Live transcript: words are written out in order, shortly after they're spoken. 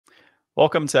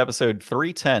Welcome to episode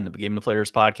 310 of the Game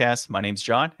Deflators podcast. My name's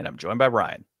John, and I'm joined by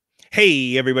Ryan.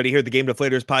 Hey, everybody, here at the Game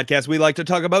Deflators podcast. We like to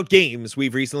talk about games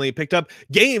we've recently picked up,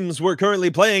 games we're currently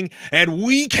playing, and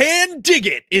we can dig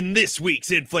it in this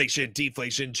week's Inflation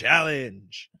Deflation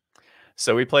Challenge.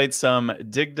 So we played some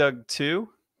Dig Dug 2,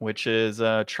 which is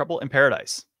Trouble in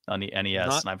Paradise on the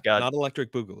NES. And I've got not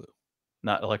Electric Boogaloo.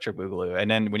 Not Electric Boogaloo.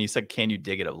 And then when you said, can you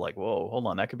dig it? I'm like, whoa, hold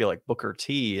on. That could be like Booker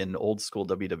T in old school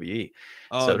WWE.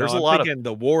 Oh, so there's a lot of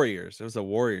the Warriors. There's a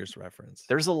Warriors reference.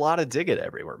 There's a lot of dig it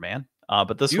everywhere, man.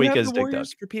 But this do week you have is the Dig Dug.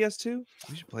 Warriors for PS2?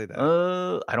 We should play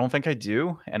that. I don't think I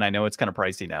do. And I know it's kind of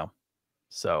pricey now.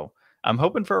 So I'm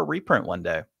hoping for a reprint one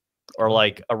day. Or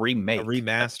like a remake. A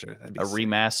remaster. A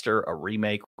remaster, a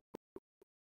remake.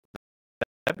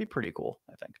 That'd be pretty cool,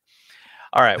 I think.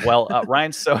 All right. Well,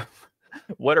 Ryan, so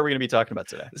what are we going to be talking about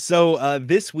today? So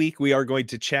this week we are going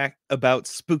to chat about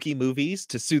spooky movies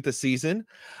to suit the season,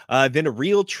 then a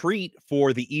real treat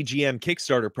for the EGM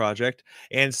Kickstarter project,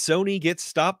 and Sony gets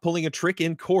stopped pulling a trick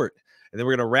in court. And then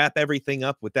we're going to wrap everything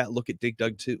up with that look at Dig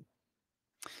Dug 2.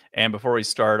 And before we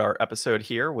start our episode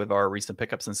here with our recent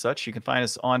pickups and such, you can find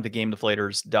us on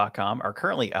thegamedeflators.com, our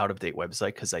currently out-of-date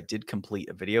website, because I did complete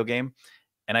a video game,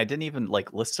 and I didn't even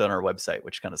list it on our website,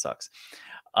 which kind of sucks.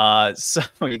 So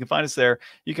you can find us there.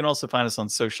 You can also find us on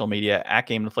social media at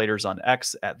Game Deflators on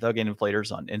X, at The Game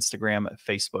Deflators on Instagram,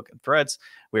 Facebook, and Threads.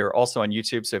 We are also on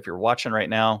YouTube. So if you're watching right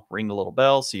now, ring the little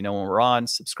bell so you know when we're on,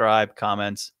 subscribe,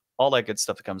 comment, all that good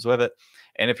stuff that comes with it.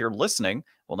 And if you're listening,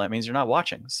 well, that means you're not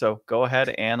watching. So go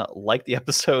ahead and like the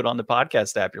episode on the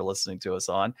podcast app you're listening to us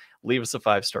on. Leave us a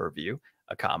 5-star review,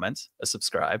 a comment, a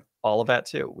subscribe, all of that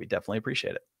too. We definitely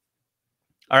appreciate it.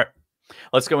 All right,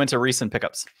 let's go into recent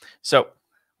pickups. So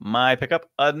my pickup,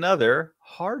 another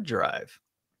hard drive.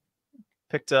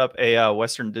 Picked up a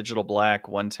Western Digital Black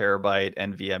 1 terabyte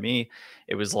NVMe.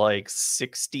 It was like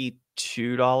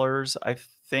 $62, I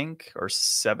think, or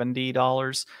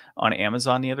 $70 on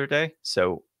Amazon the other day.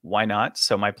 So why not?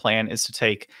 So my plan is to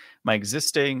take my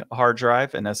existing hard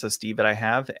drive and SSD that I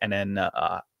have, and then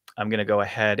I'm going to go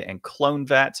ahead and clone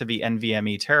that to the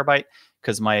NVMe terabyte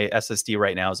because my SSD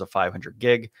right now is a 500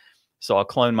 gig. So I'll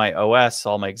clone my OS,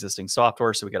 all my existing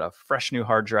software. So we got a fresh new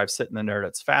hard drive sitting in there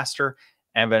that's faster.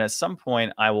 And then at some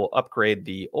point, I will upgrade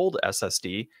the old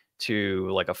SSD to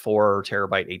like a 4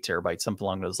 terabyte, 8 terabyte, something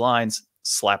along those lines.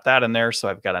 Slap that in there. So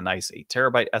I've got a nice 8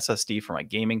 terabyte SSD for my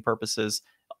gaming purposes.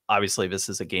 Obviously, this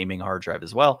is a gaming hard drive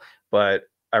as well, but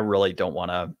I really don't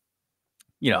want to,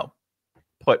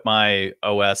 put my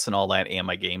OS and all that and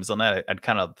my games on that. I'd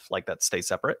kind of like that to stay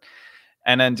separate.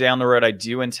 And then down the road, I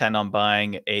do intend on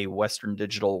buying a Western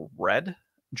Digital Red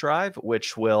drive,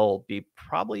 which will be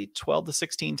probably 12 to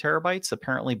 16 terabytes.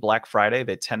 Apparently, Black Friday,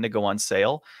 they tend to go on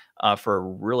sale for a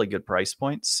really good price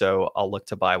point. So I'll look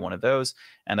to buy one of those,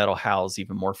 and that'll house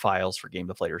even more files for Game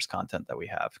Deflators content that we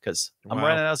have, because I'm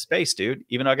running out of space, dude.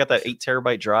 Even though I got that 8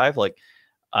 terabyte drive, like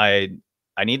I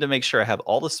need to make sure I have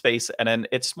all the space, and then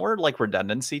it's more like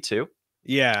redundancy too.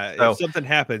 Yeah, so if something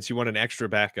happens, you want an extra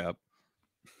backup.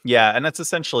 Yeah, and that's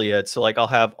essentially it. So like I'll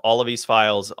have all of these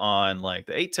files on like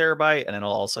the 8 terabyte, and then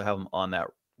I'll also have them on that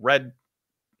red,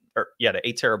 the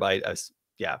 8 terabyte.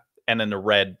 And then the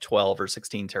red 12 or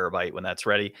 16 terabyte when that's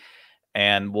ready,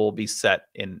 and we'll be set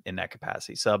in that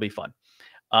capacity. So that'll be fun.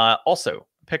 Also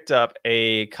picked up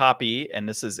a copy, and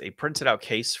this is a printed out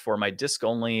case for my disc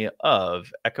only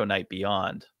of Echo Night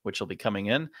Beyond, which will be coming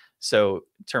in. So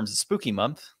in terms of spooky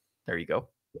month, there you go.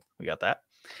 We got that.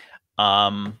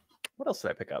 What else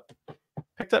did I pick up?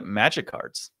 Picked up magic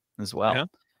cards as well. Yeah.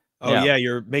 Oh yeah,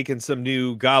 you're making some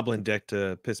new goblin deck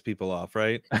to piss people off,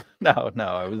 right? No,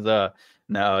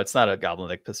 it's not a goblin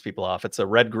deck to piss people off. It's a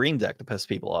red-green deck to piss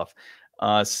people off.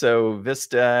 So this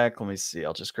deck, let me see.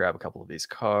 I'll just grab a couple of these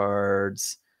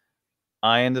cards.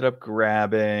 I ended up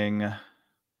grabbing,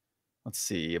 let's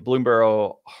see, a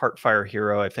Bloomburrow Heartfire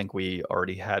Hero. I think we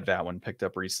already had that one picked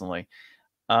up recently.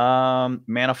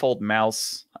 Manifold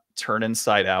Mouse, Turn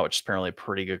Inside Out, which is apparently a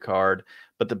pretty good card.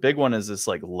 But the big one is this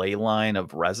like Ley Line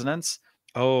of Resonance.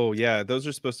 Oh yeah, those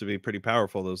are supposed to be pretty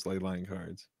powerful, those Ley Line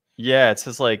cards. Yeah, it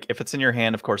says like if it's in your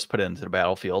hand, of course, put it into the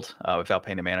battlefield without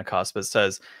paying a mana cost. But it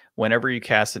says whenever you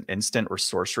cast an instant or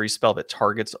sorcery spell that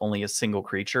targets only a single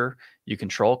creature you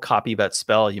control, copy that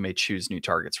spell. You may choose new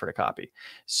targets for the copy.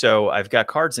 So I've got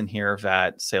cards in here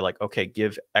that say like, okay,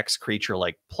 give X creature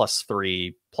like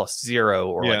 +3, +0,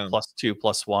 or like +2,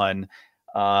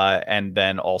 +1, and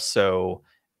then also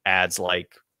adds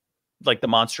like the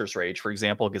Monstrous Rage, for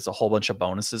example, gets a whole bunch of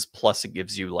bonuses. Plus, it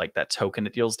gives you like that token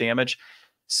that deals damage.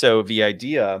 So the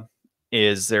idea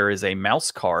is there is a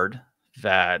mouse card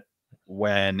that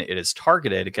when it is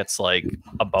targeted, it gets like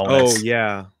a bonus. Oh,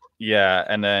 yeah. Yeah,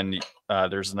 and then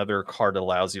there's another card that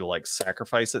allows you to like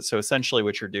sacrifice it. So essentially,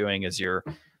 what you're doing is you're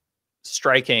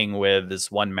striking with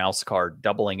this one mouse card,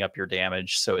 doubling up your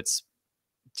damage. So it's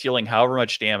dealing however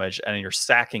much damage, and then you're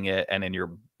sacking it, and then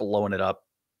you're blowing it up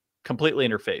completely in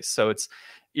your face. So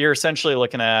you're essentially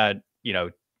looking at,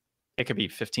 it could be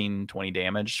 15, 20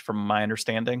 damage from my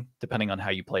understanding, depending on how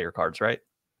you play your cards, right?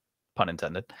 Pun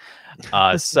intended.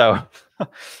 So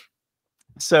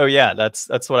so yeah, that's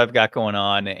what I've got going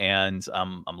on, and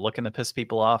I'm looking to piss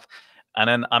people off. And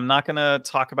then I'm not gonna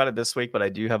talk about it this week, but I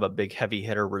do have a big heavy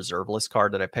hitter reserve list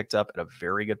card that I picked up at a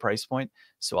very good price point.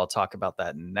 So I'll talk about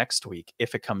that next week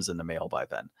if it comes in the mail by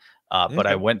then. But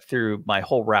I Okay. went through my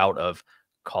whole route of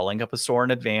calling up a store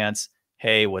in advance.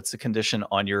 Hey, what's the condition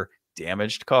on your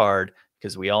damaged card?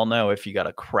 Because we all know if you got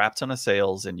a crap ton of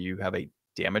sales and you have a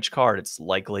damaged card, it's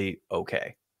likely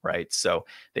okay, right? So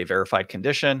they verified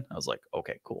condition. I was like,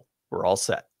 okay, cool. We're all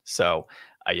set. So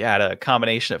I had a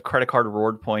combination of credit card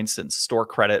reward points and store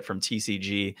credit from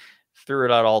TCG, threw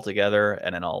it out all together,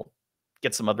 and then I'll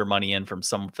get some other money in from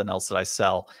something else that I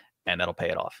sell, and that'll pay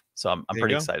it off. So I'm There you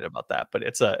pretty go. excited about that. But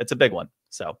it's a big one.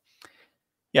 So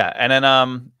yeah. And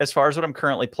then as far as what I'm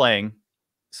currently playing,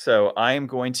 so I am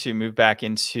going to move back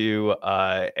into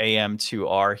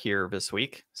AM2R here this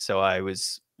week. So I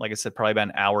was, like I said, probably about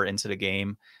an hour into the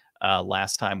game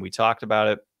last time we talked about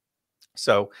it.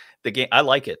 So the game, I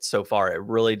like it so far. It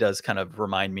really does kind of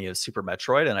remind me of Super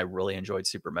Metroid, and I really enjoyed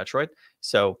Super Metroid.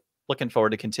 So looking forward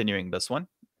to continuing this one.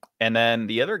 And then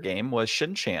the other game was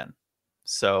Shin-Chan.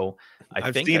 So I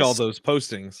I've think seen all those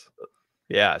postings.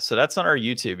 yeah, so that's on our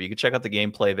YouTube. You can check out the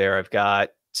gameplay there. I've got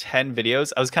 10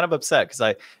 videos. I was kind of upset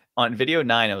because on video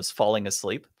 9, I was falling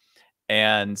asleep,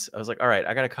 and I was like, all right,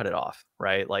 I got to cut it off,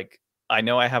 right? Like, I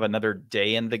know I have another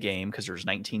day in the game because there's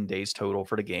 19 days total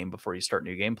for the game before you start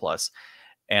New Game Plus.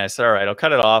 And I said, all right, I'll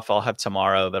cut it off. I'll have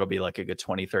tomorrow. That'll be like a good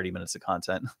 20, 30 minutes of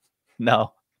content.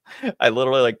 No, I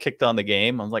literally like kicked on the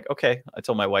game. I was like, okay. I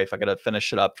told my wife I got to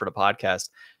finish it up for the podcast.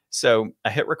 So I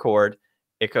hit record.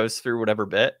 It goes through whatever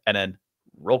bit, and then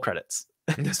roll credits.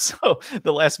 So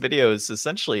the last video is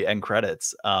essentially end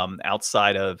credits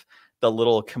outside of the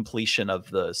little completion of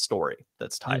the story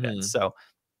that's tied in. Mhm. So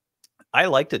I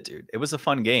liked it, dude. It was a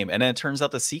fun game. And then it turns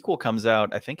out the sequel comes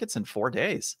out, I think it's in 4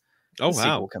 days. Oh, The wow.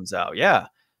 sequel comes out. Yeah.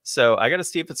 So I got to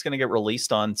see if it's going to get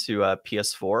released onto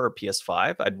PS4 or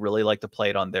PS5. I'd really like to play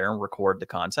it on there and record the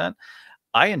content.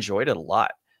 I enjoyed it a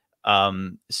lot.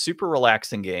 Super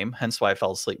relaxing game, hence why I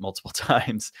fell asleep multiple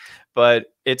times. But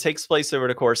it takes place over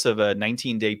the course of a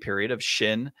 19-day period of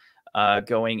Shin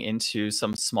going into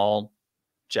some small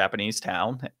Japanese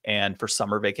town and for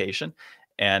summer vacation.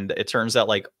 And it turns out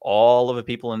like all of the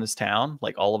people in this town,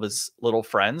 like all of his little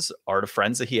friends, are the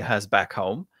friends that he has back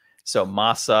home. So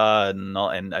Masa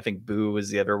and I think Boo is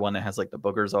the other one that has like the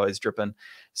boogers always dripping.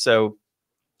 So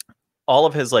all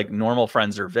of his like normal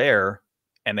friends are there,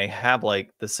 and they have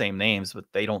like the same names, but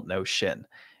they don't know Shin.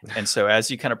 And so as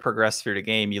you kind of progress through the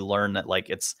game, you learn that like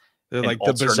it's They're an like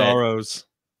the alternate Bizarros.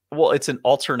 well, it's an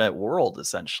alternate world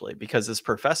essentially, because this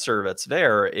professor that's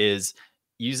there is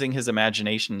using his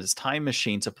imagination, his time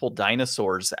machine to pull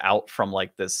dinosaurs out from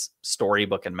like this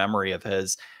storybook and memory of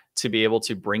his to be able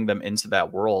to bring them into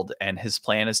that world. And his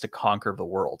plan is to conquer the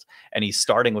world. And he's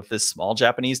starting with this small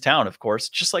Japanese town, of course,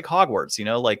 just like Hogwarts,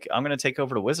 like I'm going to take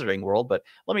over the wizarding world, but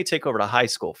let me take over to high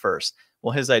school first.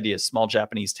 Well, his idea is small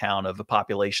Japanese town of a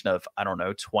population of, I don't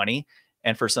know, 20.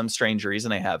 And for some strange reason,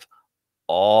 they have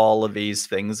all of these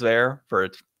things there for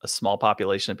a small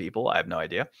population of people. I have no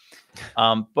idea.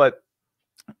 But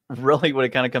really what it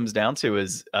kind of comes down to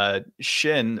is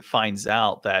Shin finds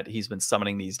out that he's been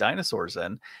summoning these dinosaurs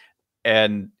in,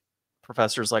 and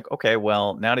professor's like, okay,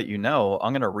 well, now that you know,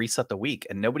 I'm going to reset the week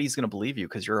and nobody's going to believe you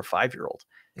because you're a 5-year-old.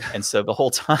 And so the whole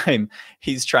time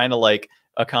he's trying to like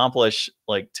accomplish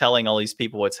like telling all these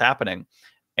people what's happening.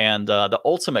 And the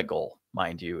ultimate goal,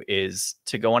 mind you, is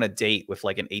to go on a date with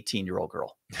like an 18-year-old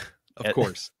girl. Of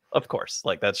course. Of course,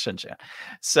 like that's Shinchan.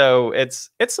 So it's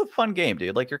a fun game,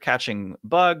 dude. Like you're catching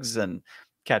bugs and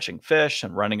catching fish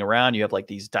and running around. You have like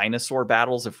these dinosaur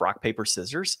battles of rock, paper,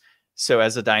 scissors. So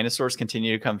as the dinosaurs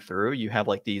continue to come through, you have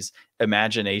like these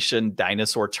imagination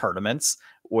dinosaur tournaments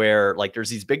where like there's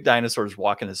these big dinosaurs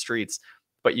walking the streets,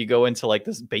 but you go into like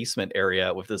this basement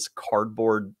area with this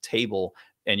cardboard table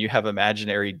and you have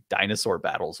imaginary dinosaur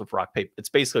battles with rock, paper. It's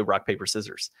basically rock, paper,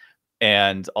 scissors.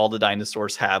 And all the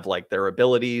dinosaurs have like their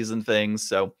abilities and things.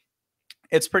 So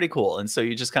it's pretty cool. And so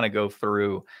you just kind of go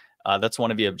through. That's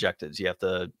one of the objectives. You have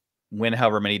to win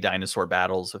however many dinosaur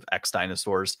battles of X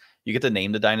dinosaurs. You get to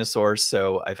name the dinosaurs.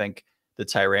 So I think the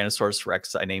Tyrannosaurus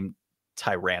Rex I named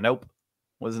Tyrannope,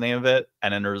 was the name of it,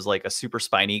 and then there was like a super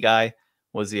spiny guy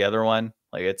was the other one.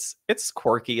 Like it's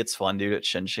quirky, it's fun, dude. At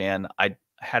Shinshan, I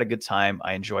had a good time.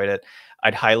 I enjoyed it.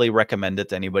 I'd highly recommend it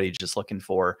to anybody just looking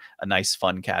for a nice,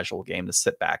 fun, casual game to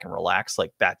sit back and relax.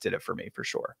 Like that did it for me for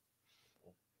sure.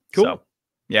 Cool. So,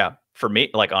 yeah, for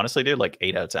me, like honestly, dude, like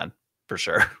 8 out of 10 for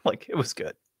sure. Like it was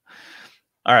good.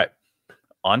 All right,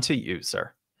 on to you,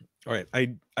 sir. All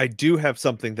right, I do have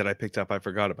something that I picked up. I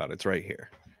forgot about. It's right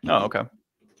here. Oh, okay.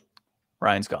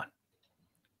 Ryan's gone.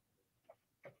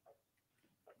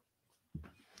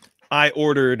 I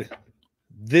ordered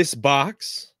this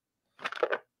box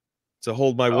to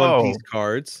hold my One Piece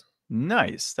cards.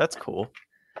 Nice. That's cool.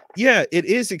 Yeah, it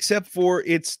is, except for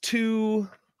it's too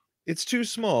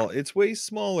small. It's way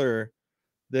smaller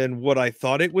than what I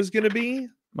thought it was going to be. Why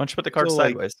don't you put the cards So, like,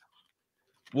 sideways?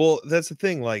 well, that's the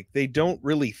thing. Like, they don't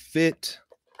really fit.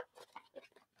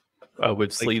 Oh,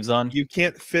 with sleeves on? You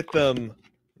can't fit them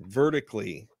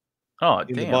vertically. Oh,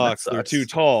 in damn, the box. They're too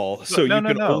tall, so you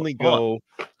can only go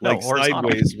like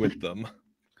sideways with them.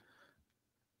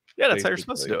 Yeah, that's how you're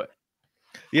supposed to do it.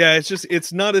 Yeah,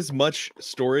 it's not as much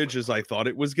storage as I thought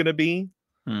it was going to be.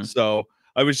 So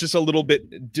I was just a little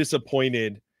bit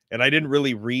disappointed, and I didn't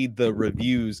really read the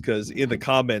reviews because in the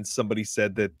comments somebody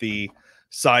said that the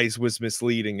size was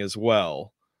misleading as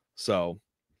well. So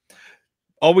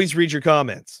always read your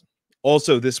comments.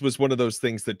 Also, this was one of those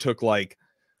things that took like,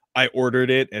 I ordered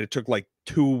it and it took like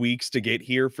 2 weeks to get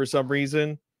here for some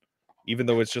reason, even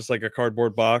though it's just like a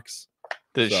cardboard box.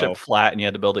 Did it ship flat and you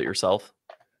had to build it yourself?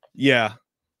 Yeah.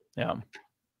 Yeah.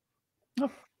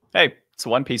 Oh, hey, it's a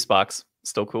One Piece box.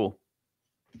 Still cool.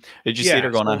 Did you see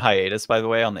they're going on hiatus, by the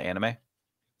way, on the anime?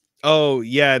 Oh,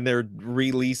 yeah, and they're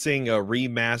releasing a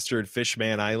remastered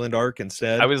Fishman Island arc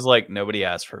instead. I was like, nobody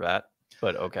asked for that,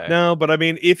 but okay. No, but I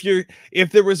mean, if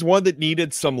there was one that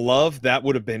needed some love, that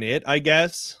would have been it, I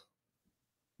guess.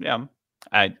 Yeah,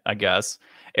 I guess.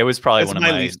 It was probably one of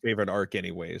my least favorite arc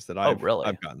anyways that I've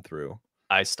gotten through.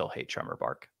 I still hate Tremor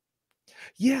Bark.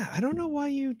 Yeah, I don't know why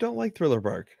you don't like Thriller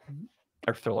Bark.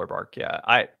 Or Thriller Bark, yeah.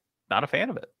 Not a fan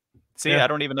of it. See, I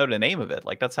don't even know the name of it.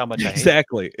 Like, that's how much I hate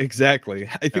it. Exactly.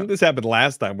 I think this happened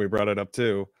last time we brought it up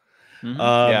too.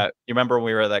 Yeah, you remember when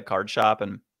we were at that card shop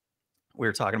and we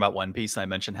were talking about One Piece and I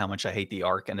mentioned how much I hate the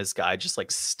arc, and this guy just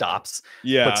like stops,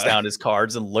 puts down his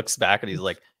cards and looks back and he's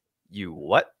like, you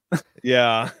what?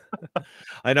 Yeah.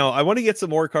 I know. I want to get some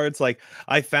more cards. Like,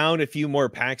 I found a few more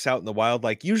packs out in the wild.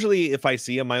 Like, usually if I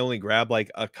see them, I only grab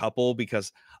like a couple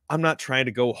because I'm not trying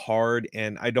to go hard,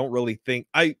 and I don't really think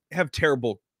I have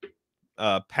terrible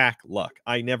pack luck.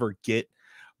 I never get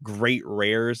great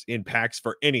rares in packs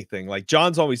for anything. Like,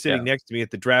 John's always sitting next to me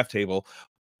at the draft table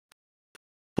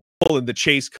pulling the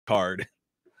chase card.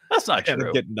 That's not true.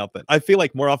 I'm getting nothing. I feel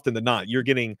like more often than not, you're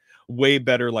getting way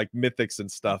better like mythics and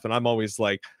stuff. And I'm always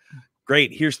like,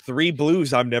 great, here's 3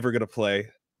 blues I'm never going to play.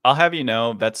 I'll have you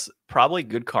know, that's probably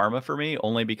good karma for me,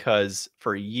 only because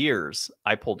for years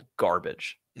I pulled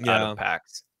garbage out of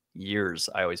packs. Years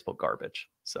I always pulled garbage.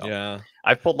 So yeah,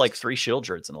 I've pulled like 3 shield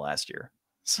jerts in the last year.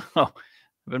 So I've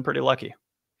been pretty lucky.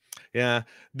 Yeah.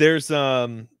 There's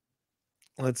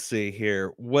let's see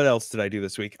here. What else did I do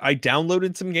this week? I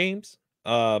downloaded some games.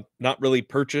 Not really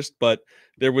purchased, but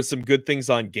there was some good things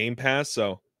on Game Pass.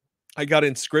 So I got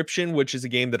Inscription, which is a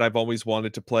game that I've always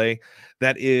wanted to play.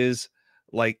 That is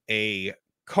like a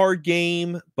card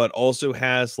game, but also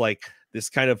has like this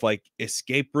kind of like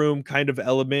escape room kind of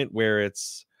element where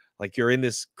it's like you're in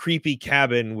this creepy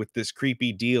cabin with this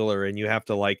creepy dealer and you have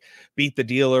to like beat the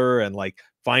dealer and like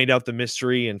find out the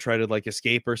mystery and try to like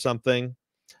escape or something.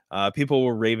 People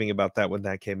were raving about that when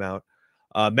that came out.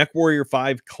 Mech Warrior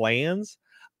 5 Clans.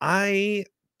 I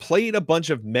played a bunch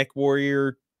of Mech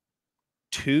Warrior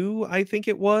 2, I think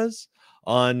it was,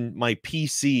 on my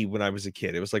PC when I was a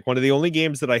kid. It was like one of the only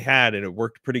games that I had, and it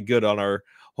worked pretty good on our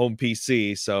home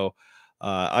PC. So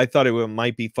I thought it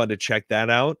might be fun to check that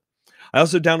out. I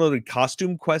also downloaded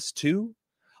Costume Quest 2.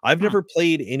 I've never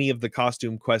played any of the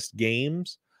Costume Quest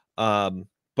games,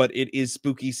 but it is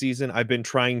spooky season. I've been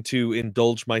trying to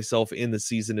indulge myself in the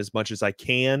season as much as I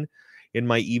can in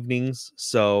my evenings.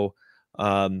 So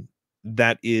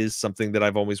that is something that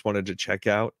I've always wanted to check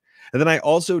out. And then I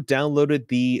also downloaded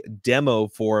the demo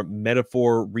for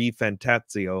Metaphor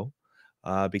Refantatio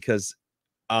because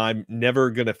I'm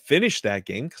never going to finish that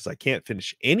game because I can't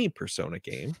finish any Persona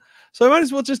game. So I might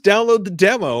as well just download the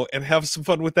demo and have some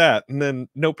fun with that. And then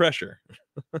no pressure.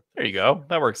 There you go.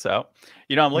 That works out.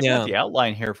 You know, I'm looking at the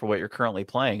outline here for what you're currently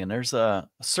playing, and there's a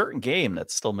certain game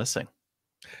that's still missing.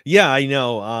 Yeah, I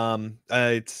know.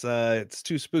 It's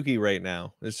too spooky right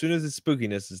now. As soon as its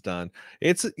spookiness is done,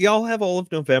 y'all have all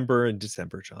of November and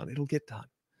December, John. It'll get done.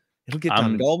 It'll get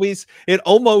done. Um, It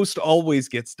almost always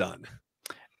gets done.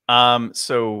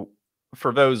 so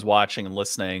for those watching and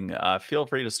listening, feel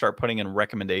free to start putting in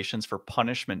recommendations for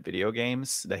punishment video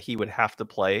games that he would have to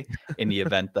play in the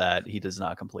event that he does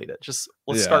not complete it. Just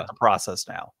let's start Yeah. the process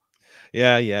now.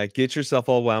 Yeah, yeah. Get yourself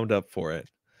all wound up for it.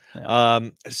 Yeah.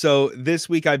 So this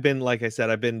week I've been, like I said,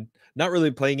 I've been not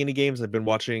really playing any games. I've been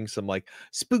watching some like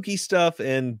spooky stuff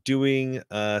and doing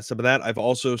some of that. I've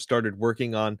also started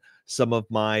working on some of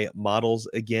my models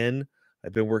again.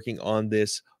 I've been working on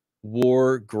this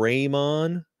War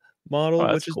Greymon Oh, model,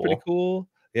 that's which is pretty cool. cool.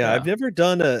 Yeah, I've Yeah. never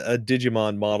done a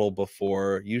Digimon model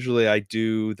before. Usually I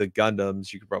do the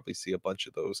Gundams. You could probably see a bunch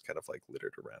of those kind of like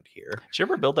littered around here. Did you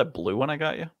ever build that blue one I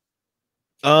got you?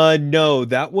 No,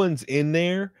 that one's in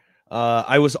there.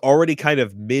 I was already kind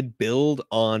of mid-build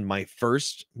on my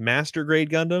first master grade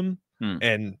Gundam, Hmm.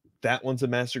 and that one's a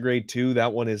master grade too.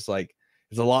 That one is a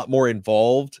lot more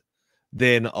involved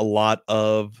than a lot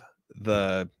of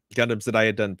the Gundams that I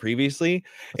had done previously.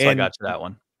 That's why I And got you that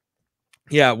one.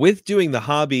 yeah, with doing the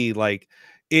hobby, like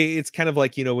it's kind of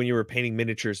like, when you were painting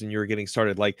miniatures and you were getting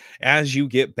started, like as you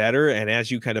get better and as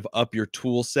you kind of up your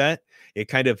tool set, it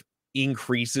kind of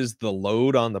increases the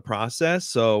load on the process.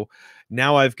 So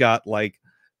now I've got like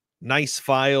nice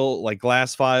file, like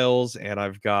glass files, and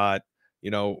I've got,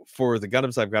 for the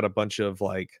Gundams, I've got a bunch of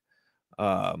like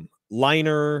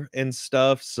liner and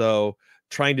stuff. So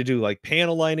trying to do like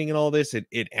panel lining and all this,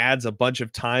 it adds a bunch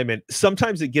of time, and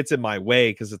sometimes it gets in my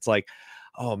way because it's like,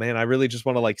 oh man, I really just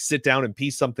want to like sit down and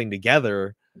piece something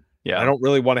together. I Yeah. don't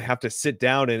really want to have to sit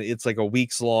down and it's like a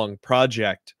weeks long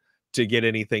project to get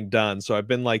anything done. So I've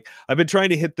been trying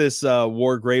to hit this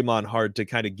War Greymon hard to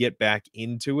kind of get back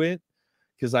into it,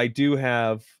 because I've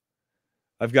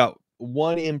got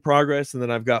one in progress and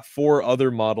then I've got 4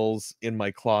 other models in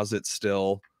my closet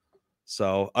still.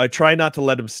 So I try not to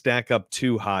let them stack up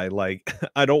too high. Like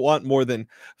I don't want more than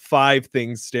 5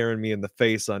 things staring me in the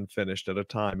face unfinished at a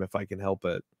time if I can help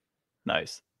it.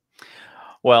 Nice.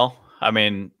 Well, I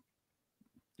mean,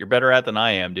 you're better at than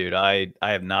I am, dude. I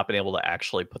have not been able to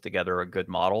actually put together a good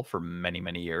model for many,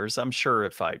 many years. I'm sure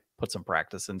if I put some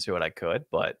practice into it, I could,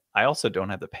 but I also don't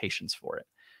have the patience for it.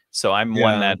 So I'm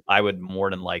one Yeah. that I would more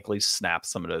than likely snap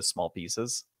some of those small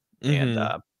pieces. And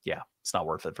Mhm. yeah, it's not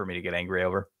worth it for me to get angry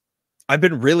over. I've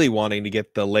been really wanting to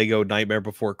get the Lego Nightmare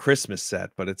Before Christmas set,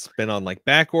 but it's been on like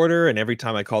back order, and every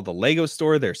time I call the Lego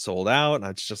store, they're sold out, and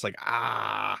it's just like,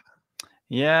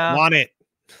 Yeah. want it.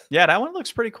 Yeah, that one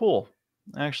looks pretty cool.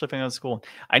 I actually think that's cool.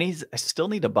 I still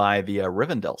need to buy the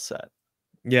Rivendell set.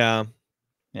 Yeah.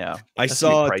 Yeah. I That's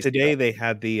gonna be saw pricey today though. they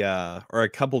had the or a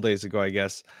couple days ago, I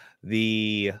guess,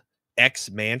 the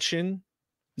X Mansion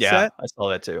Yeah, set, I saw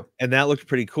that too. and that looked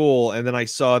pretty cool. And then I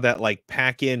saw that like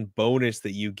pack in bonus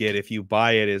that you get if you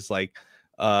buy it is like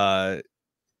uh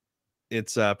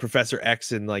it's Professor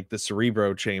X in like the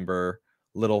Cerebro chamber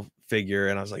little figure,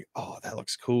 and I was like, "Oh, that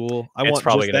looks cool. I It's want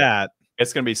probably just gonna that."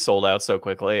 it's gonna be sold out so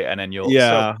quickly, and then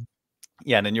Yeah.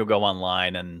 yeah, and then you'll go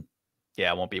online and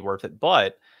yeah, it won't be worth it.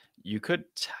 But you could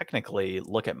technically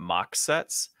look at mock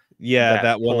sets Yeah, that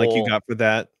that one like you pull got for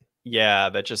that. yeah,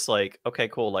 that just like, okay,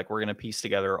 cool. Like we're gonna piece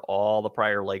together all the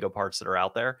prior Lego parts that are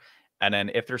out there. And then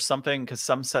if there's something, because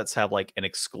some sets have like an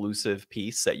exclusive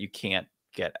piece that you can't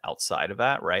get outside of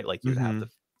that, right? Like you'd have to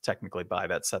Mhm. technically buy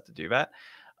that set to do that.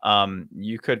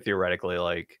 You could theoretically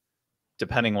like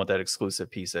depending on what that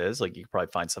exclusive piece is, like you could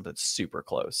probably find something super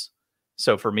close.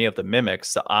 So for me, of the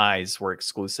mimics, the eyes were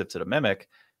exclusive to the mimic,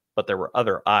 but there were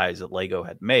other eyes that Lego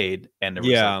had made, and there was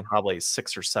like Yeah. probably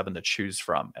 6 or 7 to choose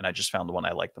from, and I just found the one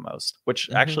I liked the most, which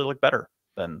Mhm. actually looked better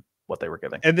than what they were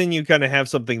giving. And then you kinda have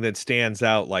something that stands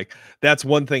out, like, that's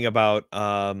one thing about,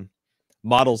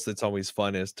 models that's always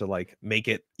fun is to, like, make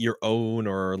it your own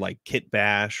or, like, kit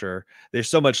bash, or there's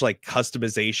so much, like,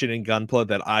 customization in Gunpla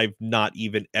that I've not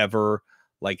even ever,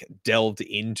 like, delved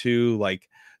into, like,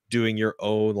 doing your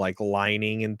own, like,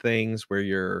 lining and things where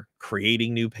you're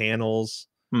creating new panels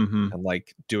Hmm. and,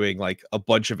 like, doing, like, a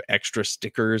bunch of extra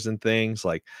stickers and things,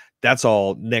 like, that's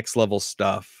all next level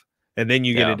stuff, and then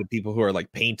you get Yeah. into people who are,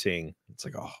 like, painting. It's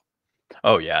like, "Oh."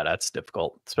 Oh yeah, that's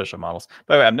difficult, special models.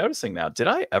 By the way, I'm noticing now. Did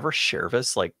I ever share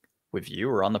this like with you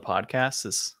or on the podcast?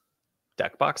 This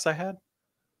deck box I had.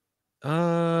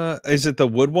 Is it the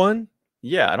wood one?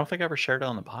 Yeah, I don't think I ever shared it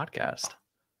on the podcast.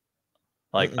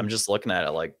 Like, I'm Mm-mm. just looking at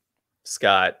it, like, it's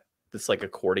got this, like,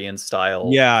 accordion style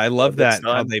Yeah, I love that's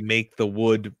that, how done. they make the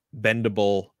wood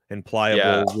bendable and Yeah,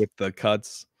 pliable with the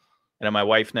cuts. and then my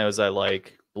wife knows I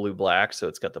like blue-black, so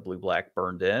it's got the blue-black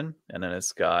burned in, and then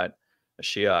it's got a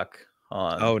Shiok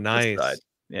on Oh, this side. nice.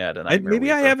 Yeah, the I Nightmare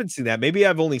maybe I Weaver. haven't seen that. Maybe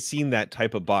I've only seen that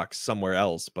type of box somewhere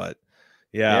else, but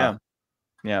yeah. Yeah.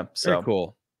 Yeah. Very So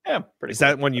cool. yeah, pretty Is cool.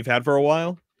 that one you've had for a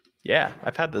while? Yeah,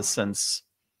 I've had this since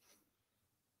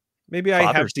Maybe I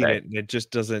have Father's seen Day. it and it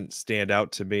just doesn't stand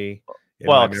out to me in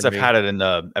Well, my because I've memory. had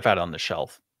it I've had it on the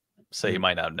shelf, so you Mm.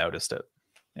 might not have noticed it.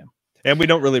 Yeah. And we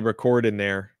don't really record in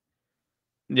there.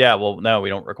 Yeah. Well, no, we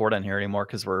don't record on here anymore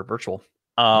because we're virtual.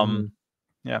 Mhm.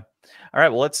 Yeah. All right.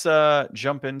 Well, let's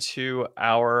jump into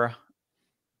our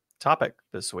topic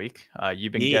this week.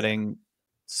 You've been Yeah. getting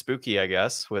spooky, I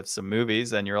guess, with some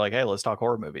movies, and you're like, "Hey, let's talk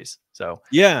horror movies." So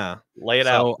Yeah. lay it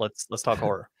out. So, Let's talk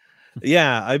horror.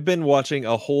 yeah, I've been watching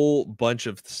a whole bunch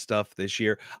of stuff this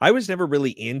year. I was never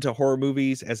really into horror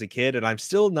movies as a kid, and I'm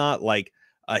still not like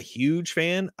a huge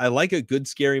fan. I like a good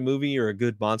scary movie or a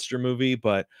good monster movie,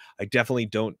 but I definitely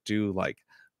don't do like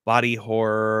body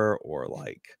horror or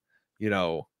like,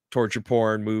 torture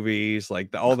porn movies.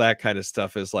 Like all that kind of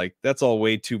stuff is like that's all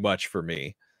way too much for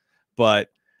me. But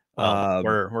Well, um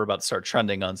we're about to start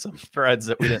trending on some threads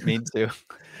that we didn't mean to.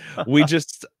 we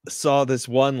just saw this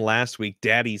one last week,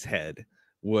 Daddy's Head,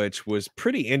 which was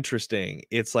pretty interesting.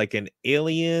 It's like an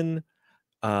alien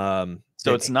So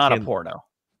that it's not a can porno.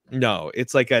 no,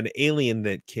 it's like an alien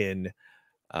that can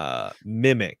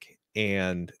mimic.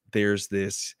 And there's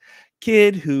this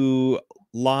kid who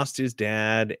lost his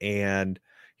dad and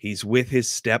he's with his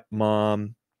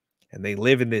stepmom and they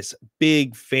live in this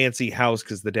big fancy house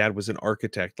because the dad was an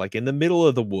architect, like in the middle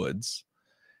of the woods,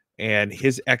 and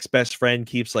his ex-best friend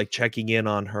keeps like checking in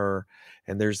on her,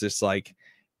 and there's this like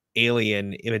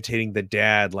alien imitating the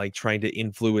dad, like trying to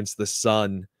influence the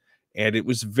son. And it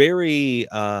was very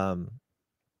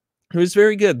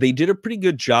good. They did a pretty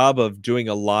good job of doing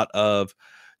a lot of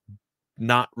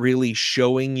not really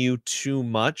showing you too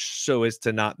much so as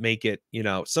to not make it,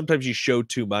 sometimes you show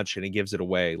too much and it gives it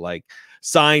away. Like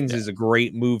Signs Yeah. is a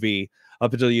great movie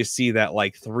up until you see that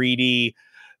like 3D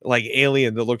like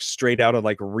alien that looks straight out of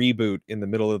like a reboot in the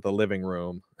middle of the living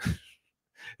room.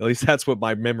 At least that's what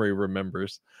my memory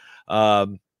remembers.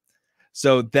 Um,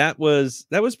 so that was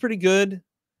pretty good.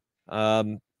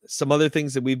 Um, some other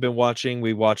things that we've been watching,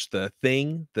 we watched The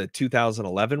Thing, the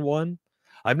 2011 one.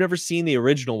 I've never seen the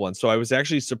original one, so I was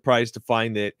actually surprised to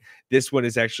find that this one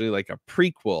is actually like a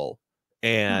prequel Hmm.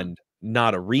 and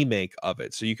not a remake of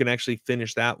it. So you can actually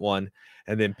finish that one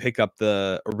and then pick up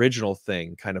the original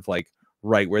Thing, kind of like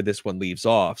right where this one leaves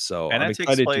off. So And I'm that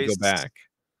takes excited to go place. back.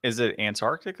 Is it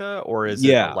Antarctica or is it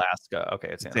Yeah, Alaska? Okay,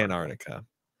 it's it's Antarctica. Antarctica.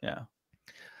 Yeah.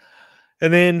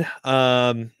 And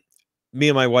then me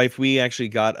and my wife, we actually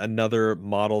got another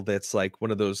model that's like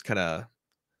one of those kind of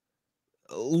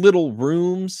little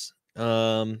rooms.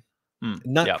 Hmm.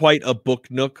 Not Yeah. quite a book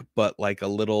nook, but like a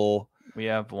little. We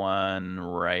have one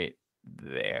right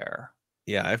there.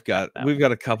 Yeah, Got that we've one.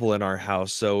 got a couple in our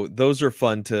house, so those are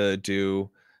fun to do.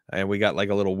 And we got like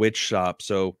a little witch shop,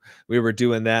 so we were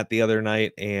doing that the other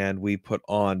night, and we put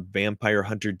on Vampire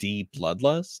Hunter D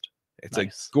Bloodlust. It's a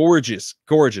Nice. gorgeous,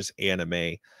 gorgeous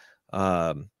anime.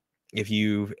 Um, if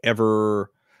you've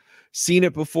ever seen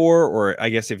it before, or I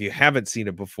guess if you haven't seen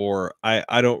it before,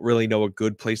 I don't really know a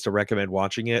good place to recommend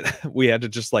watching it. We had to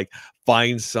just like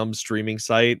find some streaming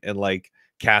site and like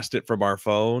cast it from our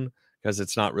phone because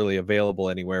it's not really available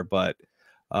anywhere. But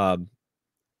um,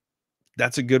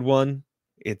 that's a good one.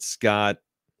 It's got,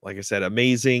 like I said,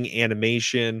 amazing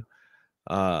animation.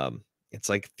 It's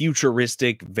like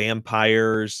futuristic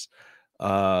vampires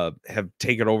have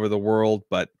taken over the world,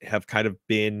 but have kind of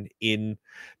been in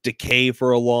decay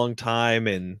for a long time,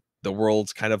 and the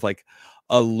world's kind of like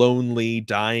a lonely,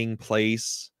 dying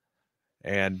place.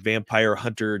 And Vampire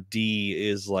Hunter D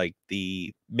is like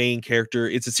the main character.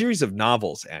 It's a series of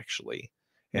novels, actually,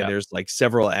 and Yeah. there's like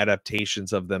several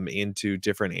adaptations of them into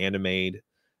different animated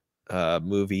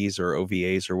movies or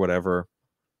OVAs or whatever.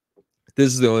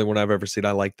 This is the only one I've ever seen.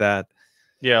 I like that.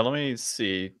 Yeah. Let me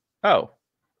see. Oh,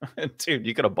 dude,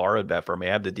 you could have borrowed that from me.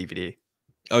 I have the DVD.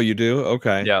 Oh, you do?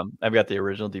 Okay. Yeah, I've got the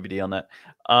original DVD on that.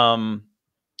 Um,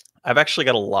 I've actually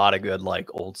got a lot of good like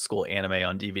old school anime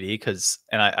on DVD because,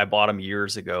 and I bought them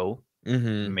years ago,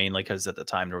 Mhm. mainly because at the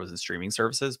time there wasn't streaming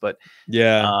services. But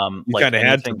Yeah. You like kinda had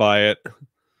to anything. buy it.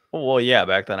 Well, yeah,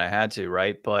 back then I had to,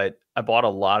 right? But I bought a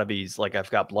lot of these. Like I've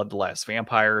got Blood the Last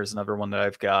Vampire is another one that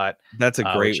I've got, That's a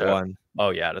great which one. oh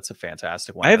yeah, that's a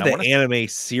fantastic I one. have And I the want to. anime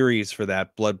series for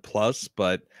that, Blood Plus,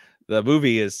 but the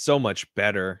movie is so much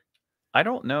better. I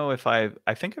don't know if I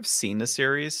think I've seen the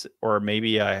series or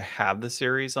maybe I have the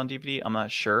series on DVD. I'm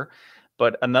not sure.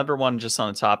 But another one just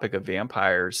on the topic of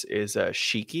vampires is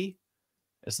Shiki.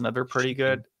 It's another pretty Shiki.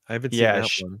 good. I haven't seen Yeah, that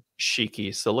one.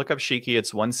 Shiki. So look up Shiki.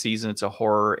 It's one season. It's a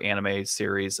horror anime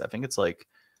series. I think it's like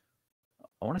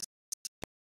I want to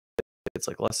it's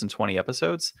like less than 20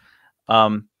 episodes.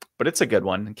 Um, but it's a good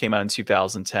one. It came out in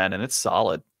 2010 and it's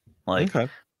solid. Like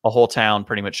Okay. a whole town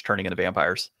pretty much turning into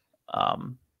vampires.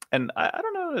 Um, and I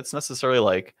don't know, it's necessarily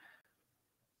like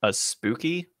a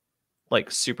spooky, like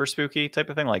super spooky type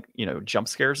of thing, like, jump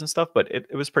scares and stuff, but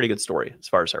it was a pretty good story as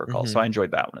far as I recall. So Mhm. I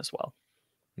enjoyed that one as well.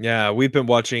 Yeah, we've been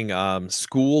watching,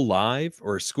 School Live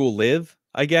or School Live,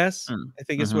 I guess, Mm. I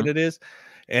think is what Mhm. it is,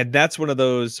 and that's one of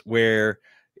those where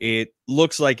it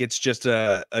looks like it's just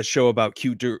a show about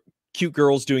cute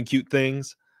girls doing cute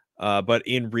things, but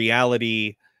in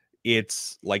reality,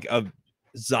 it's like a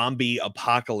zombie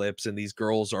apocalypse, and these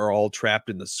girls are all trapped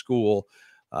in the school.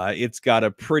 It's got a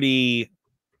pretty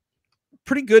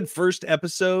good first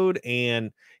episode,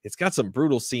 and it's got some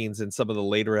brutal scenes in some of the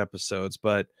later episodes,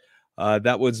 but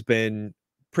that one's been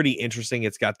pretty interesting.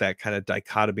 It's got that kind of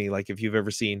dichotomy, like if you've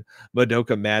ever seen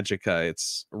Madoka Magica,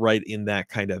 it's right in that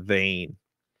kind of vein.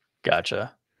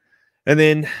 Gotcha. And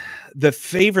then the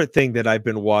favorite thing that I've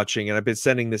been watching, and I've been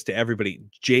sending this to everybody,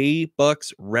 J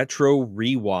Buck's Retro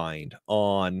Rewind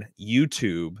on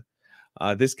YouTube.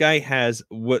 This guy has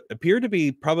what appear to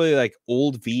be probably like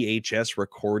old VHS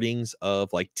recordings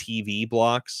of like TV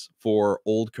blocks for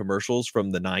old commercials from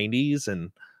the 90s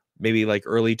and maybe like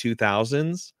early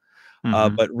 2000s.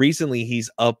 Mhm. But recently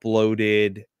he's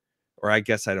uploaded, or I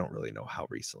guess I don't really know how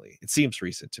recently. It seems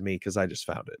recent to me because I just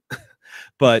found it.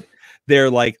 But they're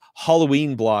like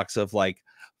Halloween blocks of like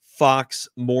Fox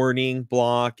morning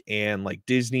block and like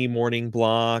Disney morning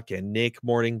block and Nick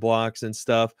morning blocks and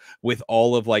stuff with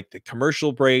all of like the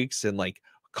commercial breaks and like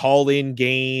call in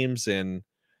games. And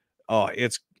oh,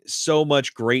 it's so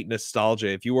much great nostalgia.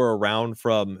 If you were around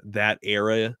from that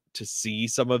era to see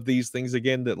some of these things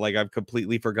again that like I've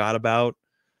completely forgot about,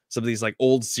 some of these like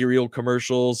old cereal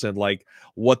commercials and like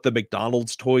what the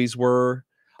McDonald's toys were.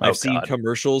 Oh I've seen god.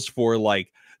 commercials for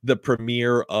like the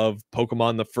premiere of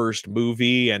Pokemon the first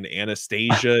movie and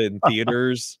Anastasia in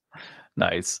theaters.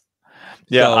 Nice.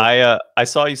 Yeah, So I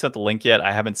saw you sent the link yet.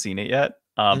 I haven't seen it yet,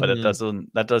 but mhm.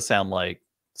 that does sound like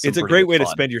some It's a pretty great good way to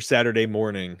fun. spend your Saturday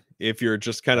morning. If you're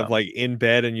just kind of Yeah. like in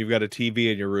bed and you've got a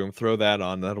TV in your room, throw that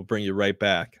on. That'll bring you right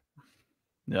back.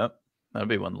 Yep. That'd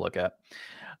be one to look at.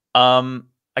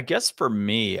 I guess for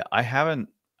me, I haven't,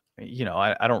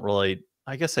 I don't really,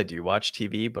 I guess I do watch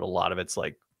TV, but a lot of it's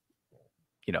like,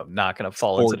 not going to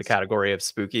fall into the Sports. category of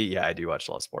spooky. Yeah, I do watch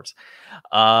a lot of sports.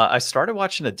 I started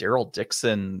watching a Daryl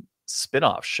Dixon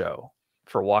spin-off show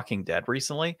for Walking Dead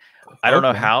recently. I don't know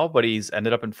Okay. how, but he's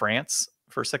ended up in France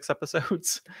for 6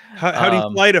 episodes. How do you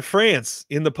Um, fly to France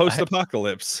in the I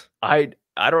post-apocalypse? I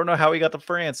don't know how he got to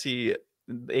France.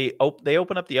 They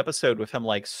open up the episode with him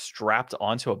like strapped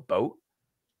onto a boat,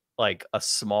 like a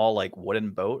small like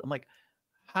wooden boat. I'm like,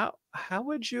 how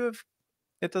would you have?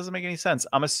 It doesn't make any sense.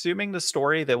 I'm assuming the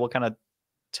story that will kind of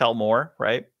tell more,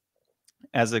 right,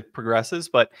 as it progresses.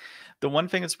 But the one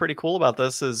thing that's pretty cool about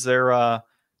this is they're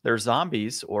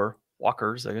zombies or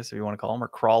walkers, I guess if you want to call them, or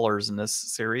crawlers in this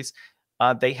series.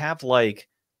 They have like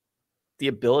the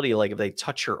ability, like if they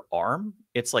touch your arm,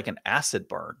 it's like an acid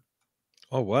burn.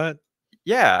 Oh, what?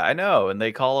 Yeah, I know, and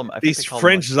they call them. I think they These call them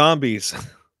French like, zombies.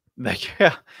 yeah,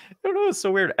 I don't know. It's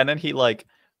so weird. And then he like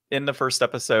in the first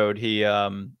episode, he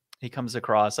comes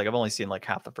across like I've only seen like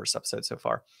half the first episode so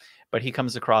far, but he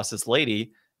comes across this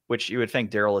lady, which you would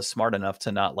think Daryl is smart enough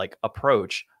to not like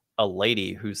approach a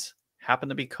lady who's happened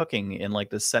to be cooking in like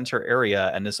the center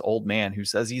area, and this old man who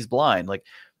says he's blind. Like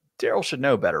Daryl should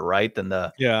know better, right, than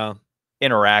the Yeah.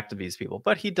 interact with these people,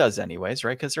 but he does anyways,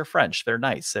 right? Because they're French, they're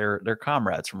nice, they're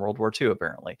comrades from World War II,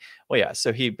 apparently. Well, yeah,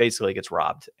 so he basically gets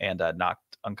robbed and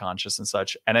knocked unconscious and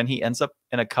such, and then he ends up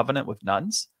in a covenant with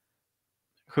nuns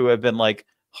who have been like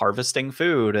harvesting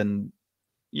food and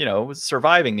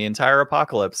surviving the entire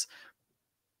apocalypse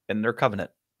in their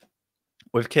covenant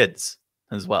with kids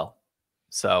as well.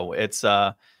 So it's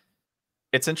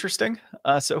interesting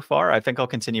so far. I think I'll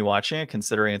continue watching it,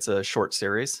 considering it's a short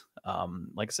series.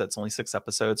 Like I said, it's only 6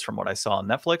 episodes from what I saw on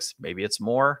Netflix. Maybe it's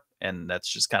more, and that's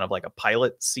just kind of like a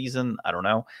pilot season. I don't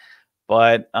know,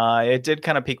 but it did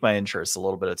kind of pique my interest. A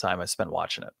little bit of time I spent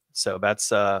watching it. So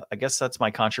that's I guess that's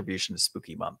my contribution to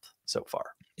Spooky Month so far.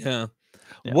 Yeah.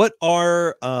 Yeah. What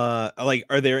are like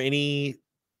are there any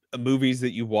movies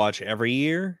that you watch every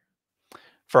year?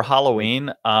 For Like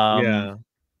Halloween, yeah.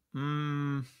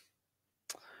 mm,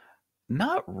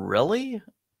 not really.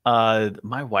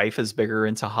 My wife is bigger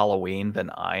into Halloween than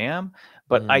I am,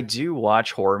 but I Mhm. do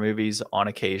watch horror movies on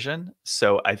occasion.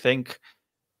 So I think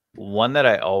one that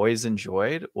I always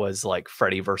enjoyed was like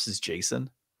Freddy versus Jason.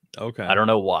 I Okay. don't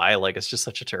know why, like it's just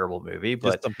such a terrible movie, Just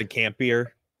but something campier.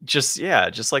 just yeah,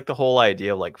 just like the whole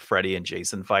idea of like Freddy and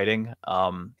Jason fighting.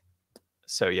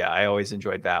 So yeah, I always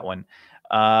enjoyed that one.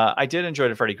 I did enjoy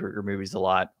the Freddy Krueger movies a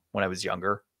lot when I was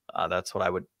younger.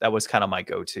 That was kind of my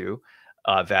go-to,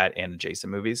 that and the Jason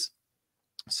movies.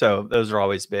 So those are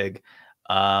always big.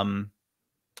 Um,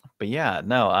 but yeah,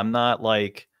 no, I'm not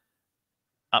like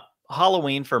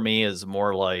Halloween for me is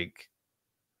more like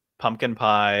pumpkin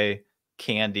pie,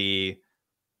 candy.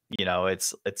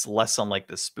 It's less on like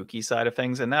the spooky side of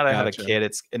things. And now that I have a Gotcha. kid,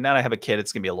 it's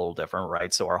gonna be a little different,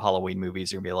 right? So our Halloween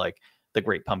movies are gonna be like The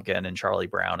Great Pumpkin and Charlie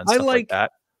Brown and I stuff like like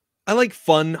that. I like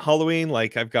fun Halloween,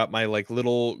 like, I've got my, like,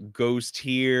 little ghost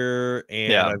here,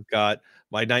 and Yeah, I've got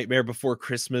my Nightmare Before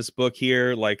Christmas book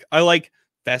here, like, I like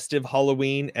festive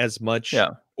Halloween as much yeah.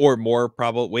 or more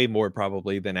way more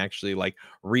probably than actually, like,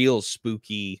 real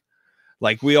spooky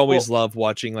like, we Well, always love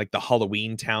watching, like, the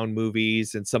Halloween Town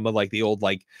movies and some of, like, the old,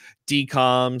 like,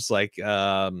 DCOMs, like,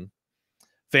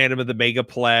 Phantom of the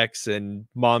Megaplex and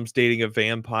Mom's Dating a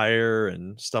Vampire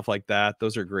and stuff like that,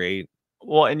 those are great.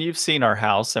 and you've seen our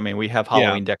house. I mean, we have Yeah.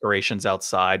 Halloween decorations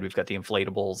outside. We've got the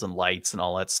inflatables and lights and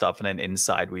all that stuff, and then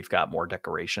inside we've got more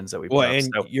decorations that we Well, put up.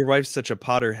 and So, your wife's such a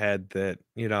Potterhead that,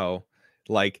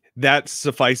 like, that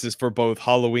suffices for both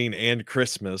Halloween and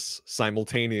Christmas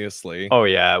simultaneously. oh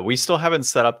yeah, we still haven't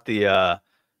set up the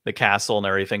castle and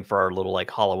everything for our little like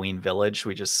Halloween village.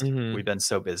 Mhm. We've been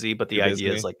so busy, but the Too idea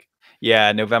is busy. like,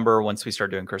 yeah, November once we start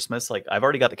doing Christmas, like I've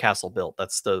already got the castle built.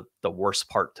 That's the worst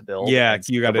part to build, Yeah, and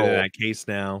you got it in several. that case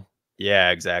now. Yeah,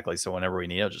 exactly. So whenever we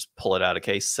need it, just pull it out of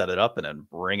case, set it up, and then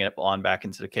bring it on back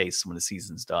into the case when the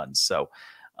season's done. So,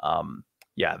 um,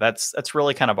 yeah, that's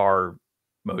really kind of our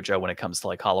mojo when it comes to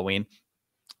like Halloween.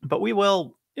 But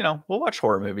we'll watch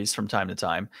horror movies from time to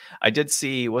time. I did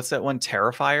see what's that one,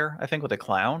 Terrifier? I think with a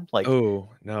clown. Like, Oh,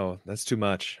 no, that's too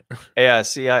much. yeah.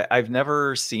 See, I've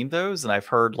never seen those, and I've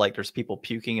heard like there's people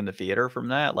puking in the theater from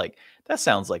that. Like, that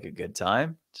sounds like a good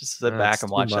time. Just sit back That's and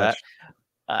too watch that. much.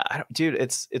 I don't dude,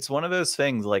 it's one of those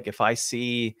things, like, if I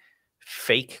see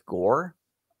fake gore,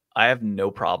 I have no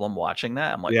problem watching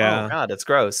that. I'm like, "Oh Yeah. god, that's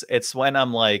gross." It's when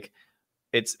I'm like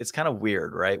it's kinda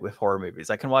weird, right, with horror movies.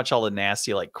 I can watch all the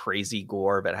nasty, like, crazy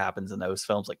gore that happens in those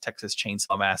films, like Texas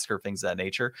Chainsaw Massacre, things of that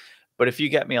nature. But if you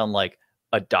get me on, like,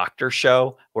 a doctor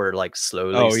show where, like,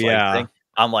 slowly Oh, yeah. slicing,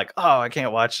 I'm like, "Oh, I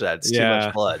can't watch that. It's too much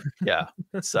Yeah. blood." Yeah.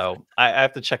 So, I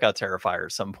have to check out Terrifier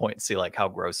at some point and see, like, how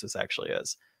gross this actually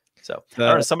is. So, I don't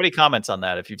know, The somebody comments on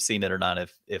that if you've seen it or not,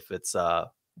 if it's,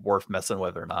 worth messing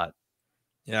with or not.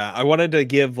 Yeah, I wanted to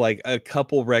give, like, a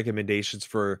couple recommendations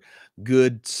for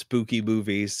good spooky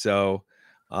movies, so,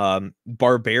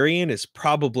 Barbarian is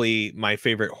probably my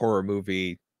favorite horror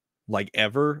movie, like,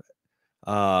 ever.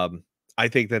 Um, I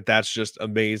think that that's just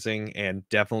amazing and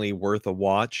definitely worth a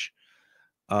watch.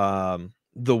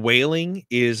 The Wailing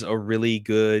is a really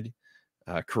good,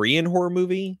 Korean horror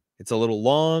movie. It's a little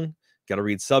long, gotta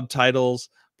read subtitles,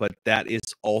 but that is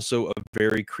also a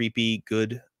very creepy,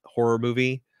 good horror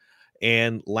movie.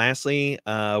 And lastly,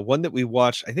 one that we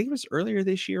watched, I think it was earlier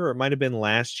this year or it might have been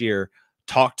last year,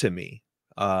 Talk to Me.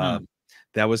 Hmm.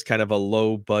 That was kind of a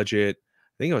low budget,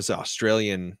 I think it was an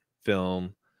Australian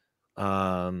film.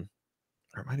 Um,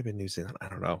 or it might have been New Zealand. I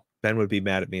don't know. Ben would be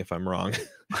mad at me if I'm wrong.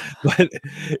 But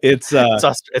it's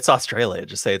It's Australia,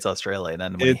 just say it's Australia, and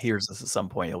then when he it's hears this at some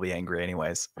point, he'll be angry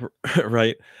anyways.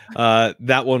 right.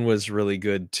 That one was really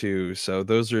good too. So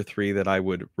those are three that I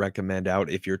would recommend out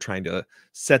if you're trying to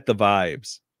set the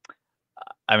vibes.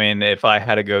 I mean, if I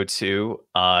had to go to,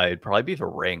 it'd probably be The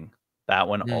Ring. That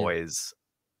one Mm. always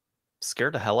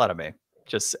scared the hell out of me.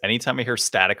 Just anytime I hear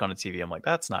static on a TV, I'm like,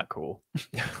 "That's not cool."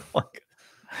 Like,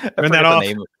 I Turn that forget the off.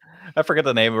 name I forget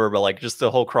the name of her, but, like, just the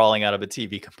whole crawling out of a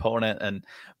TV component, and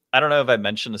I don't know if I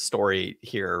mentioned a story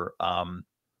here,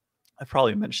 I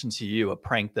probably mentioned to you a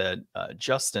prank that,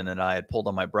 Justin and I had pulled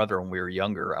on my brother when we were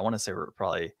younger. I wanna say we were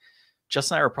probably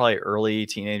Justin and I were probably early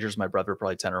teenagers, my brother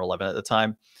probably 10 or 11 at the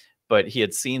time, but he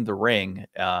had seen The Ring,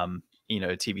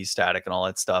 TV static and all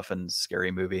that stuff and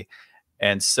scary movie.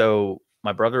 And so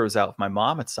my brother was out with my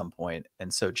mom at some point,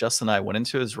 and so Justin and I went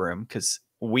into his room because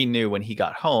we knew when he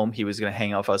got home, he was gonna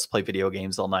hang out with us, play video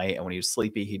games all night, and when he was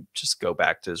sleepy, he'd just go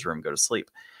back to his room, go to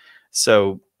sleep.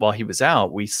 So while he was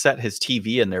out, we set his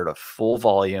TV in there to full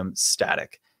volume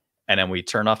static. And then we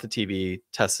turned off the TV,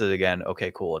 tested it again.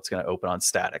 Okay, cool. It's going to open on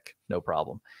static. No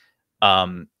problem.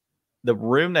 Um, the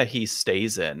room that he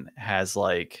stays in has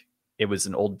like, it was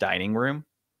an old dining room.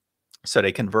 So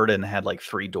they converted and had like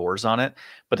three doors on it.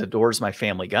 But the doors my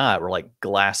family got were like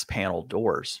glass panel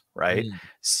doors. Right. Mm.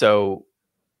 So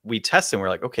we tested and we're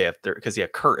like, okay, if there, because he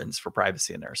had curtains for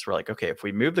privacy in there. So we're like, okay, if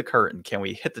we move the curtain, can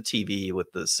we hit the TV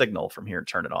with the signal from here and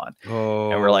turn it on?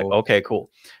 And we're like, Oh, okay,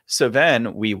 cool. So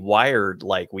then we wired,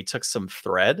 like, we took some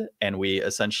thread and we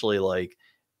essentially like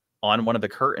on one of the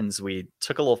curtains, we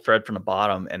took a little thread from the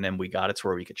bottom and then we got it to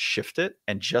where we could shift it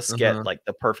and just get Uh-huh. like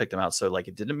the perfect amount. So like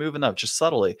it didn't move enough, just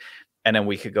subtly. And then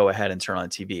we could go ahead and turn on the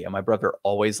TV. And my brother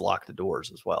always locked the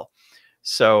doors as well.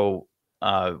 So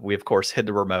we of course hid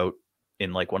the remote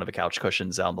in like one of the couch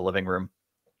cushions out in the living room.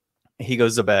 He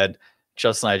goes to bed.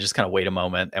 Justin and I just kind of wait a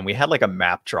moment, and we had like a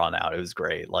map drawn out. It was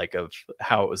great, like of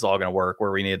how it was all going to work,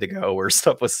 where we needed to go, where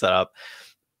stuff was set up.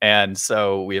 And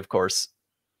so we, of course,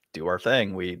 do our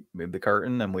thing. We move the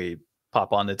curtain and we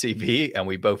pop on the TV and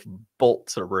we both bolt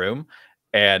to the room.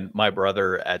 And my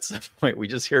brother, at some point, we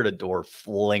just hear the door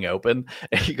fling open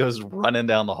and he goes running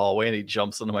down the hallway and he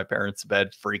jumps into my parents'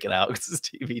 bed, freaking out because his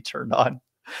TV turned on.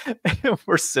 And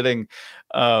we're sitting,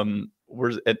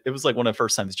 it was like one of the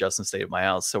first times Justin stayed at my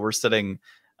house. So we're sitting,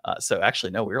 so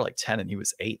actually, no, we were like 10 and he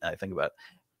was 8. I think about it.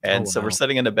 Oh, And so we're wow.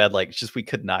 sitting in the bed, like, just we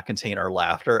could not contain our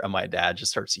laughter. And my dad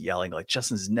just starts yelling, like,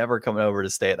 Justin's never coming over to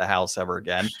stay at the house ever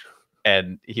again.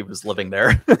 And he was living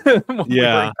there when we were in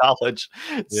Yeah, college.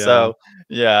 yeah, So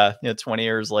yeah, 20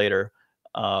 years later.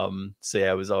 So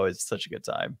yeah, it was always such a good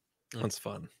time. that's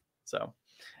fun. So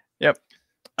yep.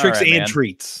 All Tricks right, and man.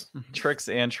 treats. Tricks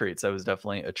and treats. That was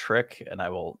definitely a trick, and I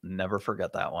will never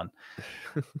forget that one.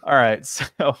 All right,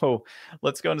 so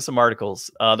let's go into some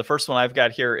articles. The first one I've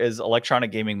got here is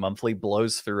Electronic Gaming Monthly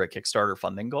blows through a Kickstarter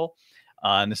funding goal.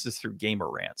 And this is through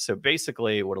Gamer Rant. So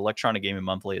basically, what Electronic Gaming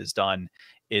Monthly has done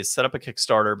is set up a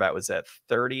Kickstarter that was at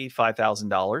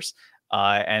 $35,000.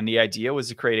 And the idea was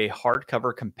to create a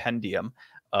hardcover compendium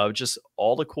of just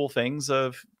all the cool things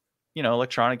of,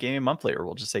 Electronic Gaming Monthly, or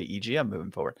we'll just say EGM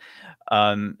moving forward.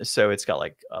 So it's got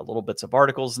like little bits of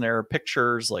articles in there,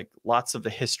 pictures, like lots of the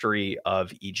history of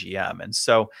EGM. And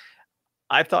so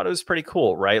I thought it was pretty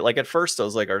cool, right? Like at first I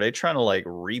was like, are they trying to like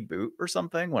reboot or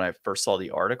something? When I first saw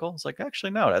the article, it's like,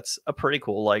 actually, no, that's a pretty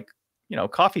cool, like,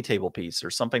 coffee table piece or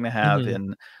something to have Mhm.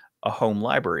 in a home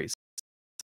library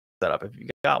setup if you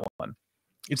got one.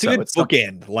 It's a So good it's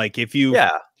something, bookend. Like if you've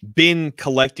yeah. been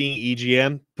collecting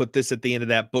EGM, put this at the end of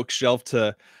that bookshelf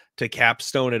to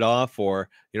capstone it off, or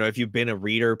if you've been a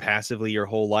reader passively your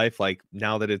whole life, like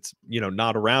now that it's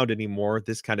not around anymore,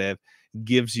 this kind of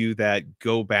gives you that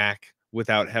go back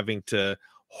without having to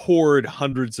hoard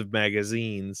hundreds of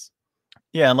magazines.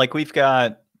 Yeah. And like we've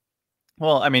got,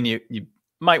 well, I mean, you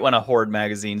might want to hoard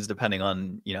magazines depending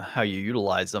on, how you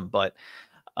utilize them. But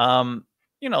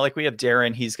like we have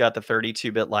Darren, he's got the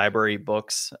 32-bit library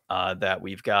books that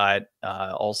we've got.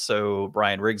 Also,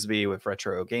 Brian Rigsby with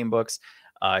Retro Game Books.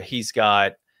 He's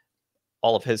got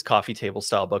all of his coffee table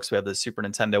style books. We have the Super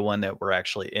Nintendo one that we're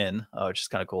actually in, which is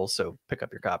kind of cool. So pick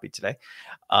up your copy today.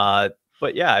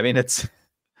 But yeah, I mean, it's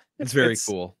It's very it's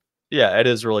cool. yeah, it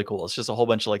is really cool. It's just a whole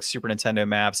bunch of like Super Nintendo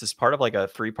maps. It's part of like a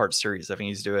 3-part series. I think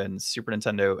he's doing Super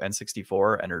Nintendo,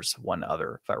 N64, and there's one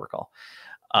other, if I recall.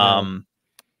 Yeah. Um,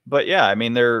 but yeah, I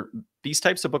mean, these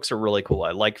types of books are really cool.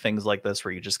 I like things like this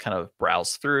where you just kind of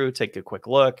browse through, take a quick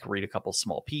look, read a couple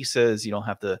small pieces. You don't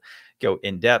have to go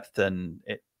in depth, and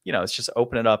it's just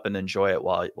open it up and enjoy it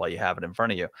while you have it in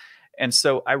front of you. And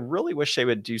so I really wish they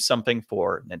would do something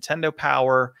for Nintendo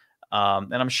Power.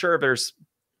 And I'm sure there's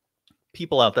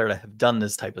people out there that have done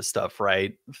this type of stuff,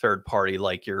 right? Third party,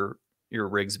 like your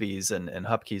Rigsby's and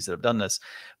Hupkeys that have done this.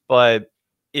 But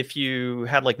if you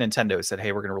had like Nintendo said,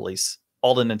 hey, we're going to release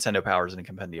all the Nintendo powers in a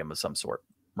compendium of some sort,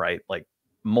 right? Like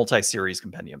multi-series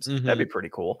compendiums, that'd be Mhm. pretty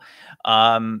cool.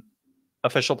 Um,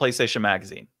 Official PlayStation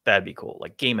magazine, that'd be cool.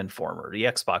 Like Game Informer, the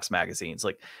Xbox magazines,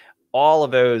 like all of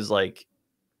those, like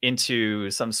into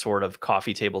some sort of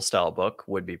coffee table style book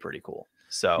would be pretty cool.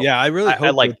 So Yeah, I really I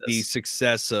hope like that the this.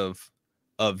 success of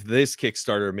this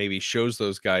Kickstarter maybe shows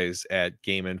those guys at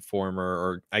Game Informer,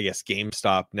 or I guess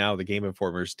GameStop, now the Game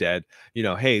Informer's dead.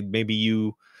 Hey, maybe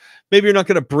you're not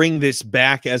going to bring this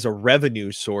back as a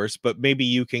revenue source, but maybe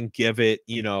you can give it,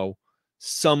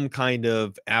 some kind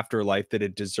of afterlife that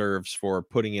it deserves for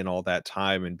putting in all that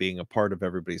time and being a part of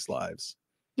everybody's lives.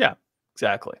 Yeah,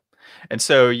 exactly. And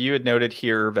so you had noted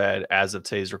here that as of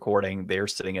today's recording, they're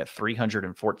sitting at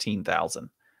 314,000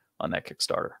 on that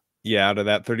Kickstarter. Yeah, out of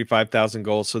that 35,000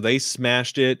 goals. So they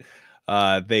smashed it.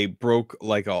 They broke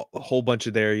like a whole bunch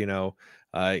of their,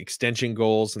 extension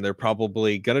goals, and they're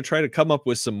probably going to try to come up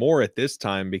with some more at this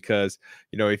time because,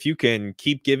 if you can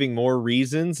keep giving more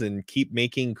reasons and keep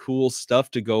making cool stuff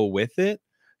to go with it,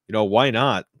 why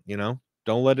not?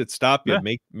 Don't let it stop you.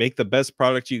 Yeah. Make the best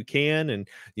product you can, and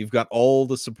you've got all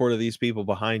the support of these people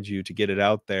behind you to get it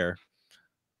out there.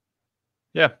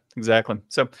 Yeah, exactly.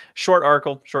 So short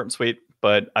article, short and sweet,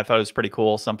 but I thought it was pretty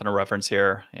cool. Something to reference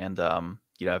here. And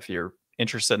if you're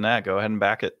interested in that, go ahead and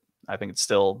back it. I think it's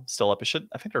still up.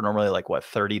 I think they're normally like what,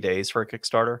 30 days for a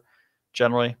Kickstarter.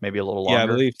 generally, maybe a little Yeah, I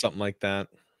longer. believe something like that.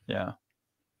 Yeah.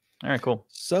 All right, cool.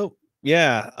 So,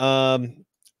 yeah,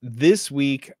 this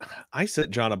week I sent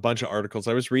John a bunch of articles.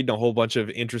 I was reading a whole bunch of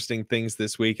interesting things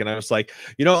this week, and I was like,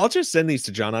 I'll just send these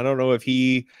to John. I don't know if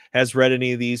he has read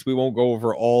any of these. We won't go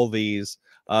over all these.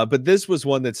 But this was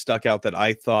one that stuck out that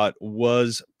I thought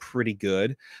was pretty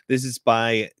good. This is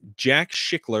by Jack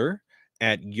Schickler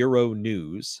at Euro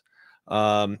News.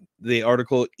 The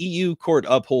article, EU court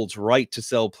upholds right to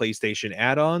sell PlayStation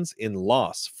add-ons in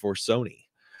loss for Sony.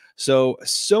 So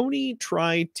Sony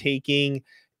tried taking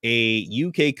a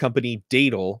UK company,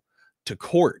 Datel, to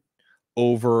court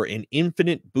over an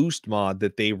Infinite Boost mod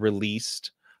that they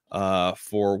released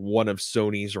for one of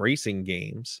Sony's racing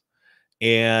games.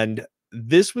 And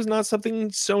this was not something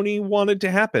Sony wanted to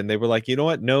happen. They were like, you know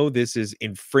what? No, this is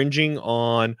infringing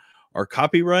on our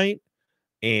copyright.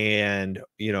 And,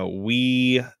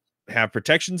 we have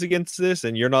protections against this,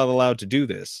 and you're not allowed to do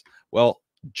this. Well,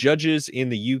 judges in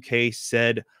the UK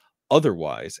said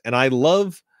otherwise. And I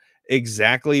love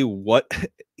exactly what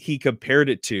he compared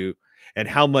it to and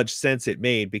how much sense it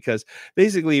made, because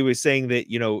basically he was saying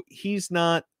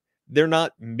that, they're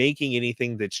not making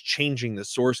anything that's changing the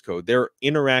source code. They're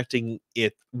interacting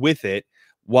with it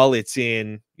while it's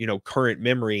in, current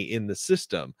memory in the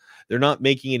system. They're not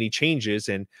making any changes,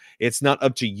 and it's not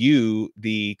up to you,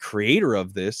 the creator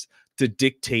of this, to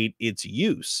dictate its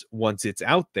use once it's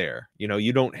out there.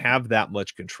 You don't have that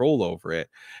much control over it.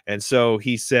 And so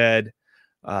he said,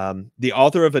 the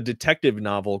author of a detective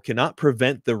novel cannot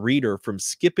prevent the reader from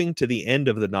skipping to the end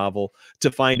of the novel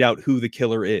to find out who the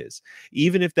killer is,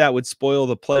 even if that would spoil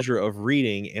the pleasure of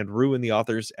reading and ruin the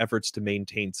author's efforts to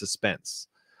maintain suspense.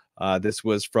 This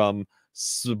was from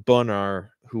Spunar,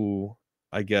 who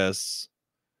I guess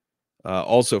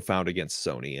also found against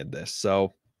Sony in this.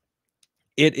 So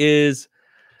it is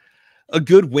a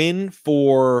good win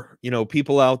for,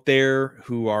 people out there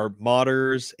who are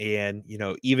modders, and,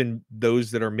 even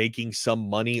those that are making some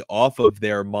money off of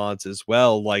their mods as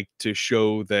well, like to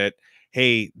show that,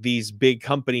 hey, these big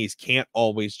companies can't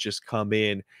always just come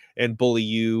in and bully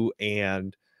you.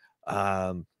 And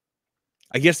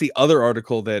I guess the other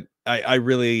article that I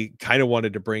really kind of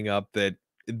wanted to bring up, that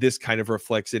this kind of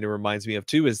reflects it and reminds me of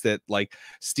too, is that like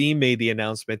Steam made the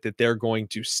announcement that they're going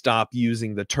to stop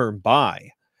using the term buy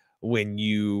when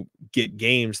you get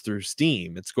games through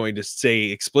Steam. It's going to say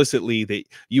explicitly that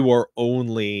you are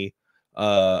only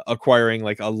acquiring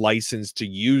like a license to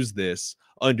use this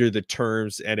under the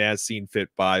terms and as seen fit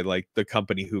by like the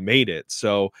company who made it.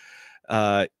 So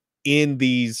in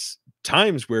these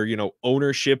times where,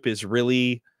 ownership is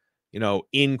really,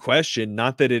 in question,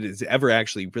 not that it has ever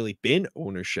actually really been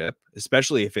ownership,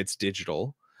 especially if it's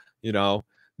digital, you know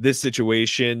this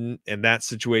situation and that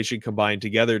situation combined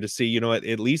together to see,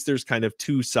 at least there's kind of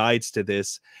two sides to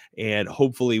this, and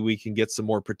hopefully we can get some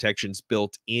more protections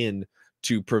built in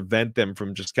to prevent them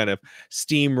from just kind of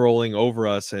steamrolling over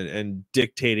us and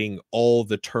dictating all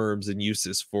the terms and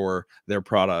uses for their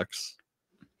products.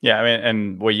 Yeah, I mean,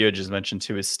 and what you had just mentioned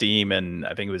too is Steam, and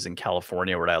I think it was in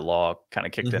California where that law kind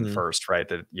of kicked in Mhm. first, right?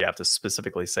 That you have to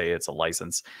specifically say it's a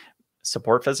license.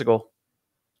 Support physical.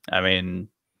 I mean,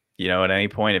 at any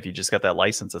point, if you just got that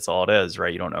license, that's all it is,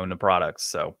 right? You don't own the products.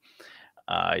 So,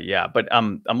 yeah. But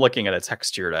I'm looking at a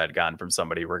text here that I had gotten from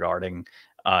somebody regarding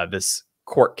this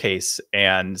court case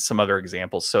and some other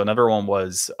examples. So another one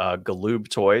was Galoob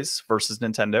Toys versus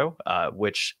Nintendo,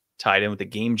 which tied in with the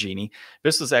Game Genie.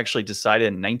 This was actually decided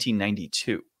in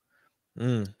 1992,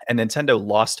 Mm. and Nintendo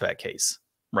lost that case.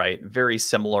 Right, very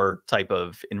similar type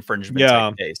of infringement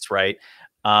type Yeah. case, right?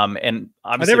 And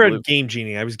I obviously, never had Galoob. Game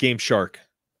Genie. I was Game Shark.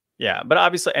 Yeah, but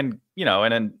obviously, and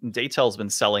and then Datel's been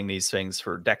selling these things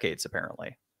for decades,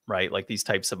 apparently, right? Like these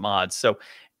types of mods. So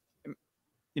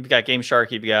you've got Game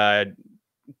Shark, you've got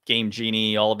Game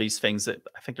Genie, all of these things that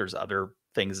I think there's other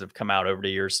things that have come out over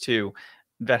the years too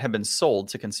that have been sold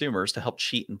to consumers to help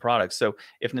cheat in products. So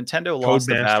if Nintendo lost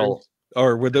the Codemasters? battle,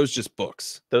 Or were those just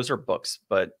books? those are books,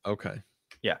 but Okay.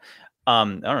 yeah. I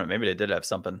don't know, maybe they did have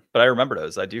something, but I remember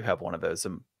those. I do have one of those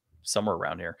somewhere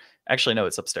around here. Actually, no,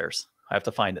 it's upstairs. I have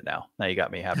to find it now. Now you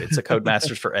got me happy. It's a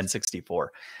Codemasters for N64.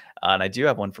 And I do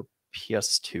have one for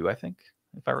PS2, I think,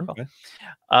 if I recall.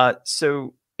 Okay.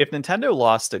 So if Nintendo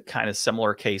lost a kind of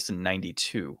similar case in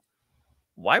 92,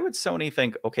 why would Sony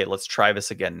think, okay, let's try this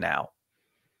again now?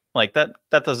 Like that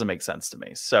doesn't make sense to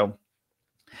me. So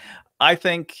I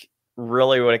think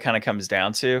really what it kind of comes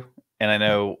down to, and I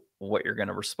know what you're going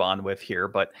to respond with here,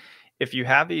 but if you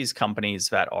have these companies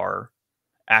that are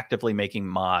actively making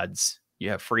mods, you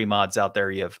have free mods out there,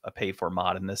 you have a pay for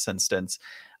mod in this instance.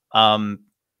 Um,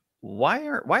 why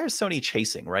are Sony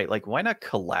chasing, right? Like, why not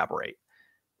collaborate?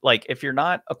 like if you're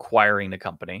not acquiring the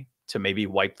company to maybe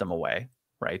wipe them away,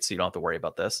 right? So you don't have to worry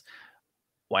about this.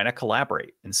 Why not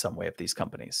collaborate in some way with these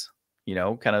companies? You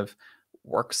know, kind of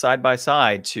work side by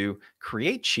side to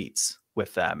create cheats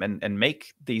with them and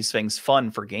make these things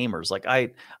fun for gamers. Like I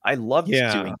loved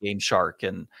Yeah. doing Game Shark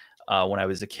and when I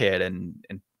was a kid and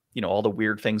you know all the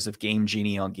weird things of Game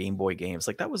Genie on Game Boy games.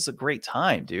 Like that was a great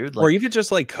time, dude. Or Like even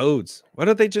just like codes. Why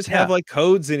don't they just have yeah. like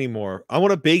codes anymore? I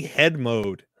want a big head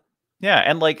mode. Yeah,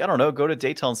 and like I don't know, go to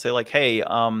Datel and say like, "Hey,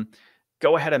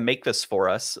 go ahead and make this for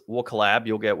us. We'll collab.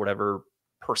 You'll get whatever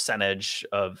percentage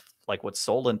of like what's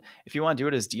sold. And if you want to do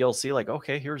it as DLC, like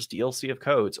okay, here's DLC of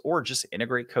codes, or just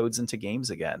integrate codes into games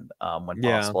again when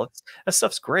Yeah. possible. That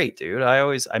stuff's great, dude.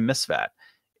 I miss that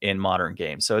in modern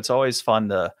games. So it's always fun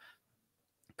to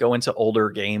go into older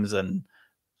games and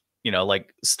you know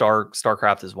like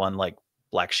StarCraft is one like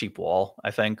Black Sheep Wall I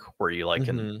think where you like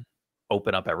can Mhm.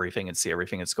 open up everything and see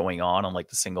everything that's going on like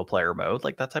the single player mode.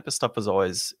 Like that type of stuff is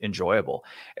always enjoyable.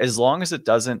 As long as it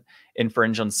doesn't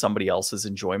infringe on somebody else's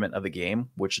enjoyment of the game,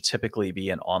 which would typically be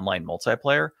an online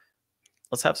multiplayer,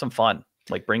 let's have some fun.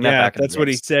 Like bring that Yeah, back in the that's what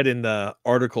he games. said in the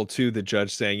article too, the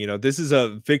judge saying, this is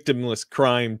a victimless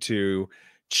crime to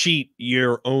cheat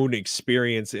your own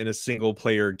experience in a single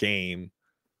player game.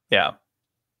 Yeah.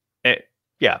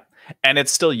 Yeah. And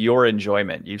it's still your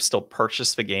enjoyment. You've still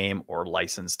purchased the game or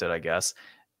licensed it, I guess.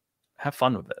 Have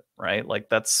fun with it, right? Like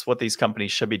that's what these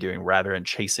companies should be doing rather than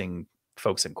chasing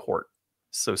folks in court.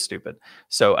 So stupid.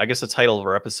 So I guess the title of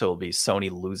our episode will be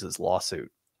Sony loses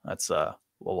lawsuit. That's what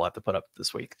we'll have to put up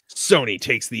this week. Sony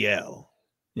takes the L.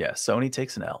 Yeah, Sony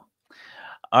takes an L.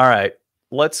 All right.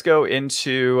 Let's go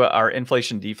into our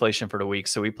inflation deflation for the week.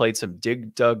 So we played some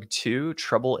Dig Dug 2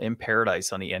 Trouble in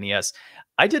Paradise on the NES.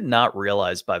 I did not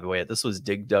realize, by the way, that this was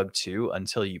Dig Dug 2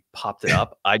 until you popped it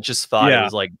up. I just thought it Yeah,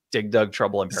 was like Dig Dug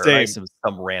Trouble in Paradise. same. It was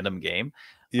some random game.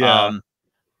 Yeah. Um,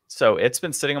 so it's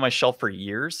been sitting on my shelf for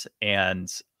years and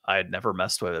I had never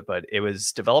messed with it, but it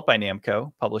was developed by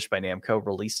Namco, published by Namco,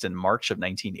 released in March of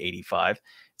 1985.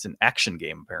 It's an action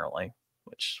game, apparently,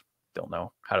 which don't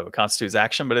know how to constitute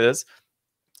action, but it is.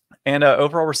 And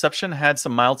overall reception had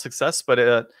some mild success,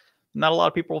 but not a lot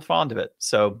of people were fond of it.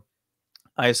 So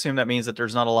I assume that means that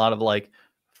there's not a lot of like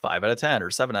 5 out of 10 or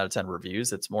 7 out of 10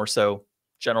 reviews. It's more so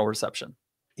general reception.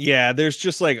 Yeah, there's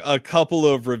just like a couple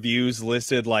of reviews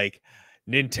listed, like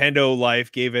Nintendo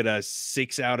Life gave it a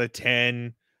 6 out of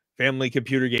 10. Family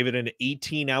Computer gave it an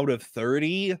 18 out of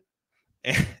 30.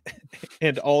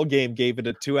 And All Game gave it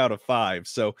a 2 out of 5.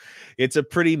 So it's a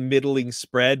pretty middling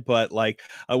spread. But like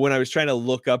when I was trying to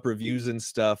look up reviews and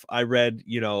stuff, I read,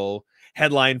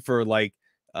 headline for like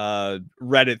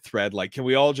Reddit thread, like, can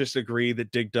we all just agree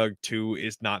that Dig Dug 2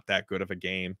 is not that good of a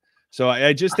game? So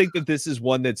I just think that this is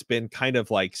one that's been kind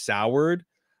of like soured.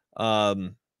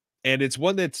 And it's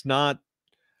one that's not,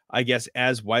 I guess,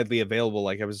 as widely available.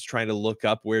 Like I was trying to look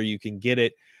up where you can get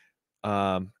it.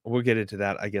 We'll get into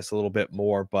that, I guess, a little bit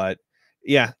more, but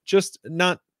yeah, just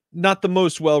not the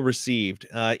most well received.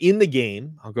 In the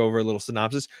game, I'll go over a little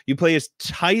synopsis. You play as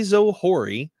Taizo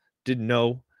Hori. Didn't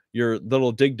know your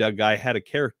little Dig Dug guy had a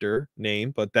character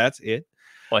name, but that's it.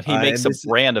 Well, he makes And a this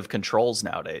brand of controls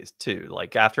nowadays too.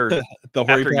 Like after the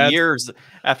Hori after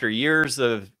pads. years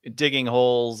of digging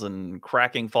holes and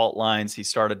cracking fault lines, he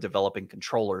started developing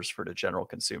controllers for the general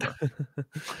consumer.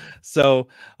 So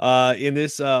in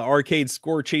this arcade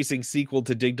score chasing sequel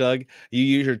to Dig Dug, you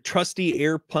use your trusty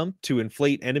air pump to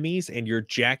inflate enemies and your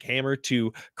jackhammer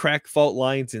to crack fault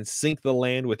lines and sink the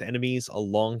land with enemies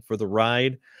along for the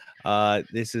ride.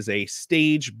 This is a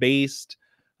stage based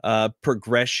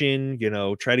progression.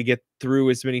 Try to get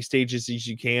through as many stages as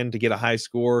you can to get a high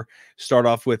score. Start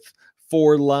off with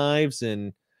 4 lives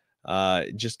and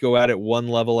just go at it one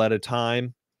level at a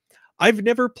time. I've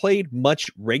never played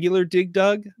much regular Dig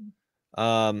Dug,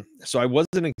 so I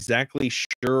wasn't exactly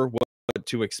sure what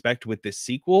to expect with this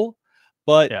sequel,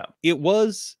 but Yeah, it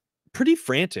was pretty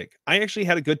frantic. I actually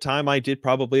had a good time. I did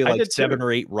probably I like did 7 too.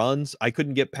 or 8 runs. I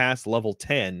couldn't get past level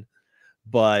 10,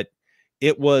 but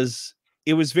it was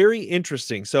very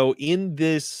interesting. So in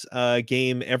this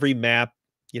game, every map,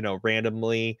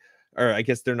 randomly, or I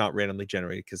guess they're not randomly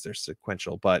generated because they're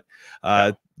sequential, but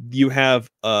No, you have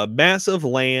a massive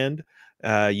land.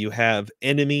 You have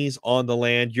enemies on the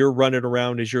land. You're running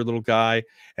around as your little guy,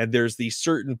 and there's these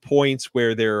certain points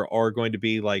where there are going to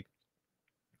be like,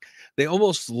 they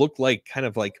almost look like kind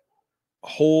of like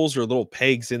holes or little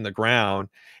pegs in the ground,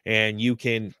 and you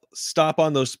can stop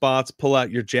on those spots, pull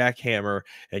out your jackhammer,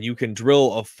 and you can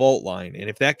drill a fault line. And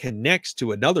if that connects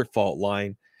to another fault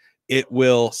line, it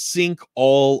will sink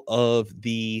all of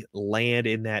the land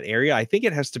in that area. I think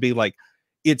it has to be like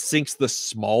it sinks the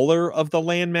smaller of the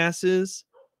land masses,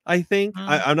 I think.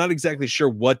 Mm, I'm not exactly sure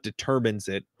what determines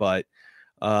it, but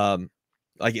um,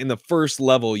 like in the first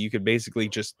level, you could basically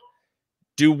just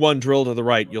do one drill to the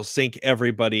right, you'll sink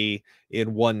everybody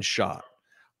in one shot.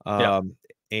 yeah, Um,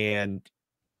 and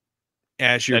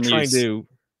as you're and trying to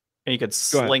you could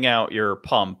go ahead. sling out your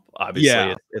pump. Obviously,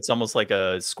 Yeah, it's almost like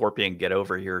a scorpion get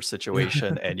over here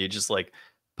situation, and you just like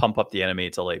pump up the enemy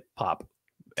till they pop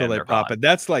till and they they're pop gone. it.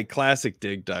 That's like classic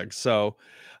Dig Dug. So,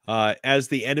 as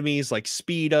the enemies like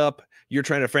speed up, you're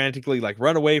trying to frantically like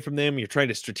run away from them. You're trying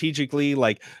to strategically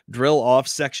like drill off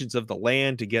sections of the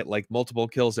land to get like multiple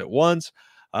kills at once.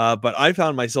 But I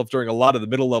found myself during a lot of the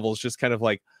middle levels just kind of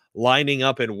like lining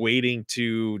up and waiting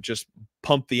to just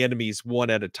pump the enemies one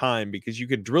at a time because you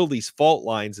can drill these fault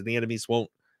lines and the enemies won't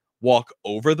walk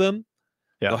over them.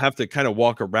 They'll Yeah, have to kind of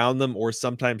walk around them, or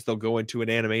sometimes they'll go into an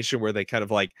animation where they kind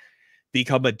of like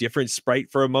become a different sprite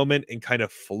for a moment and kind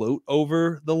of float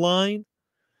over the line.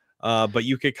 But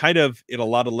you could kind of, in a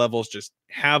lot of levels, just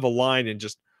have a line and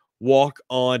just walk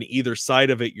on either side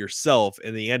of it yourself,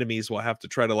 and the enemies will have to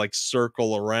try to like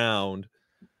circle around.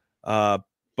 Uh,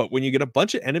 but when you get a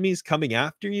bunch of enemies coming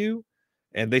after you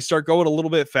and they start going a little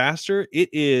bit faster, it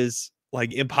is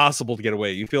like impossible to get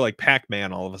away. You feel like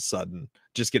Pac-Man all of a sudden,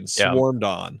 just getting yeah. swarmed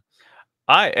on.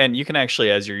 And you can actually,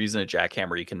 as you're using a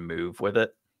jackhammer, you can move with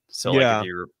it. So, like, if Yeah,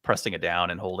 you're pressing it down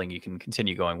and holding, you can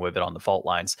continue going with it on the fault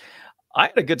lines. I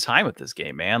had a good time with this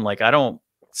game, man. Like, I don't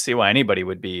see why anybody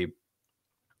would be,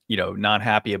 not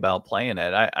happy about playing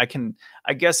it.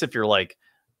 I guess if you're like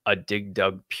a Dig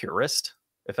Dug purist,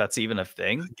 if that's even a I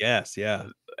thing, guess. Yeah.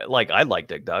 like I like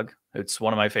Dig Dug. It's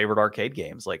one of my favorite arcade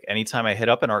games. Like anytime I hit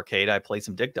up an arcade, I play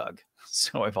some Dig Dug.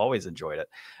 So I've always enjoyed it.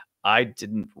 I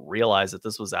didn't realize that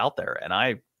this was out there, and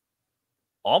I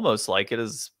almost like it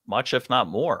as much, if not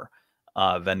more,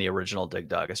 than the original Dig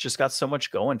Dug. It's just got so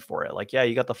much going for it. Like, yeah,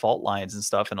 you got the fault lines and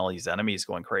stuff, and all these enemies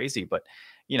going crazy, but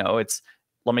it's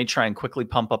let me try and quickly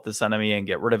pump up this enemy and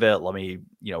get rid of it. Let me,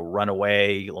 run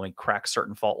away. Let me crack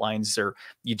certain fault lines. Or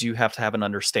you do have to have an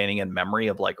understanding and memory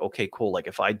of like, okay, cool. Like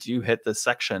if I do hit this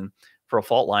section for a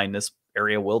fault line, this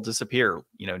area will disappear.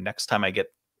 Next time I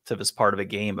get to this part of a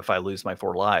game, if I lose my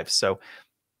 4 lives. So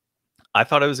I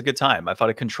thought it was a good time. I thought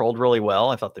it controlled really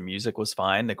well. I thought the music was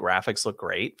fine. The graphics looked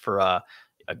great for a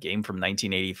game from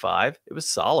 1985. It was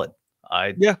solid.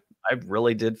 I Yeah. I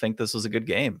really did think this was a good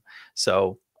game.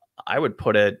 So I would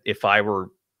put it, if I were,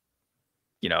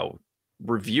 you know,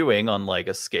 reviewing on like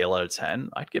a scale out of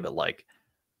 10, I'd give it like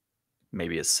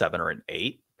maybe a 7 or an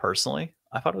 8 personally.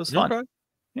 I thought it was fun. Okay.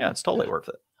 Yeah, it's totally worth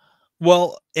it.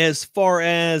 Well, as far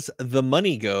as the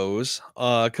money goes,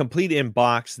 complete in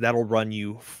box, that'll run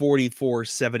you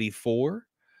 44.74.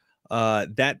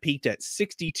 That peaked at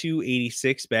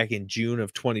 62.86 back in June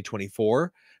of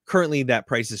 2024. Currently, that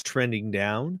price is trending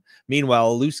down.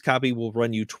 Meanwhile, a loose copy will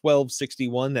run you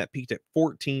 12.61. That peaked at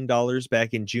 $14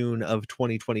 back in June of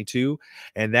 2022,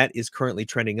 and that is currently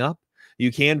trending up.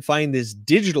 You can find this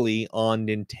digitally on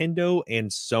Nintendo and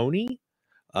Sony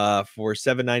for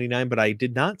 $7.99, but I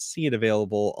did not see it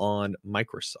available on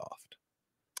Microsoft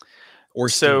or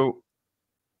Steam. So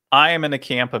I am in the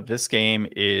camp of this game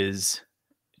is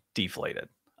deflated.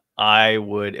 I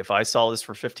would, if I saw this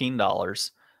for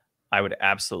 $15, I would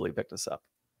absolutely pick this up.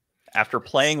 After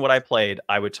playing what I played,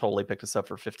 I would totally pick this up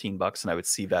for $15 and I would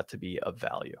see that to be of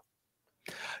value.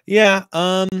 Yeah,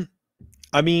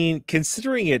 I mean,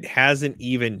 considering it hasn't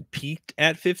even peaked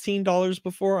at $15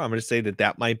 before, I'm gonna say that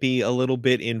that might be a little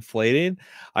bit inflated.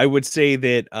 I would say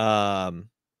that,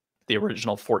 The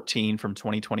original 14 from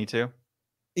 2022.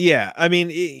 yeah, I mean,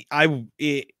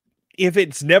 if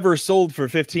it's never sold for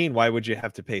 15, why would you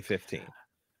have to pay 15?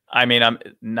 I mean, I'm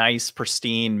nice,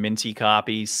 pristine, minty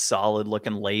copy, solid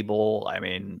looking label. I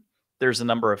mean, there's a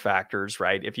number of factors,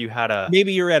 right? If you had a,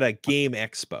 Maybe you're at a game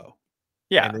expo and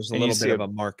yeah, there's a and you little see bit a, of a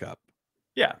markup.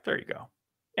 yeah, there you go.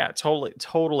 Yeah, totally,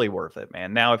 totally worth it,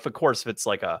 man. Now, if of course, if it's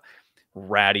like a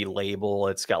ratty label,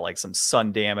 it's got like some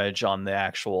sun damage on the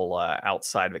actual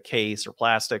outside of a case or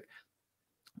plastic,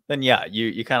 then yeah,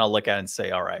 you kind of look at it and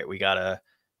say, all right, we gotta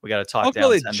talk I'll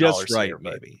call down it just $10 right, here,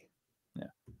 but maybe. yeah,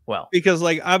 well, Because,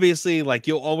 like, obviously, like,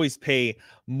 you'll always pay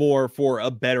more for a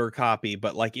better copy,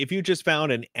 but, like, if you just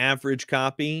found an average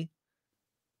copy,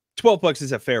 12 bucks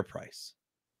is a fair price.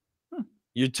 hmm,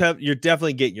 You're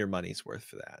definitely getting your money's worth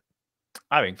for that.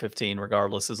 I think 15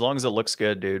 regardless, as long as it looks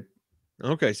good, dude.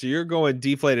 Okay, so you're going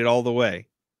deflated all the way.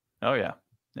 Oh yeah,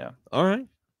 yeah, All right.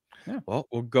 yeah. Well,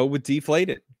 we'll go with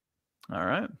deflated. All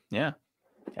right, yeah.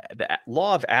 The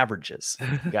law of averages.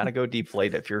 You got to go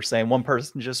deflate. If you're saying one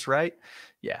person just right,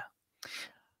 yeah.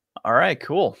 All right,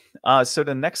 cool. So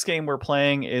the next game we're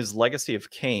playing is Legacy of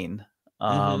Kain.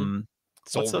 Mm-hmm.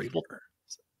 What's Soul the full? Reaver.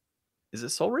 Is it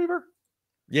Soul Reaver?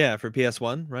 Yeah, for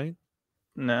PS1, right?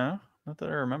 No, not that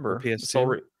I Or remember.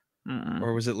 PS2? Mm-mm.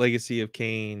 Or was it Legacy of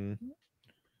Kain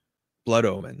Blood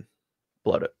Omen?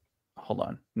 Blood. Hold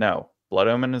on. No, Blood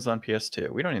Omen is on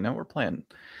PS2. We don't even know what we're playing.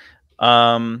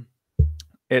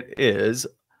 It is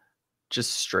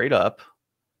just straight up.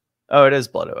 Oh, it is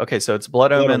Blood Omen. Okay, so it's Blood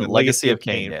Blood Omen, Omen, Legacy Legacy of of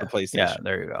Kain. Kain for Yeah, PlayStation.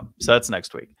 there you go. So that's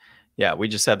next week. Yeah, we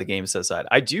just have the game set aside.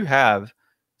 I do have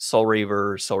Soul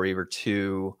Reaver, Soul Reaver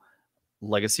 2,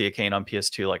 Legacy of Kain on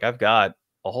PS2. Like I've got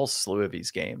a whole slew of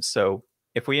these games. So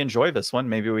if we enjoy this one,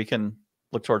 maybe we can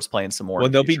look towards playing some more in Well,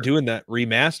 the they'll be future. doing that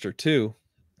remaster too.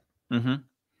 Mm-hmm.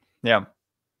 Yeah.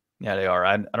 Yeah, they are.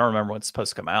 I don't remember when it's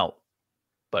supposed to come out,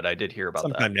 but I did hear about that.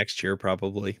 Sometime next year,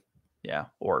 probably. Yeah,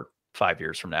 or 5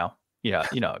 years from now. Yeah,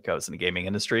 you know how it goes in the gaming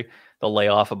industry. They'll lay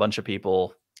off a bunch of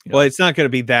people. Well, it's not going to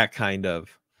be that kind of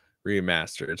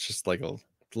remaster. It's just like a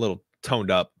little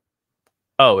toned up.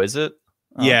 Oh, is it?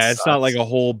 Oh, that Yeah, it's not like sucks. a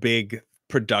whole big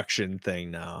production thing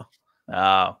now.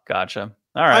 Oh, gotcha.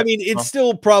 All I right. mean, it Well,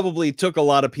 still probably took a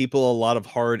lot of people a lot of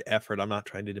hard effort. I'm not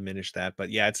trying to diminish that,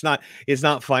 but yeah, it's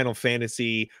not Final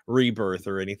Fantasy Rebirth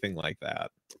or anything like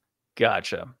that.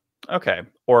 gotcha. Okay.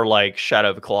 Or like Shadow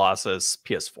of the Colossus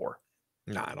PS4.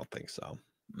 No, I don't think so.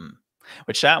 Mm.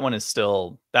 Which that one is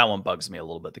still, that one bugs me a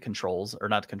little bit. The controls, or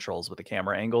not the controls, but the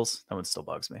camera angles. That one still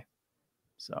bugs me.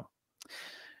 So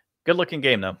good looking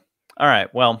game though. All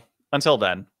right. Well, until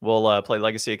then, we'll play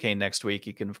Legacy of Kain next week.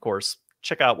 You can, of course,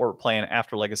 check out what we're playing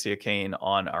after Legacy of Kain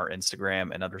on our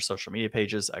Instagram and other social media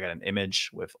pages. I got an image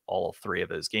with all 3 of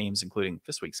those games, including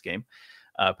this week's game,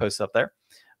 posted up there.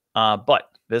 But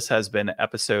this has been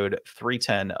episode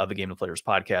 310 of the Game Deflators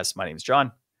podcast. My name is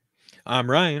John.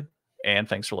 I'm Ryan. And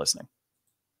thanks for listening.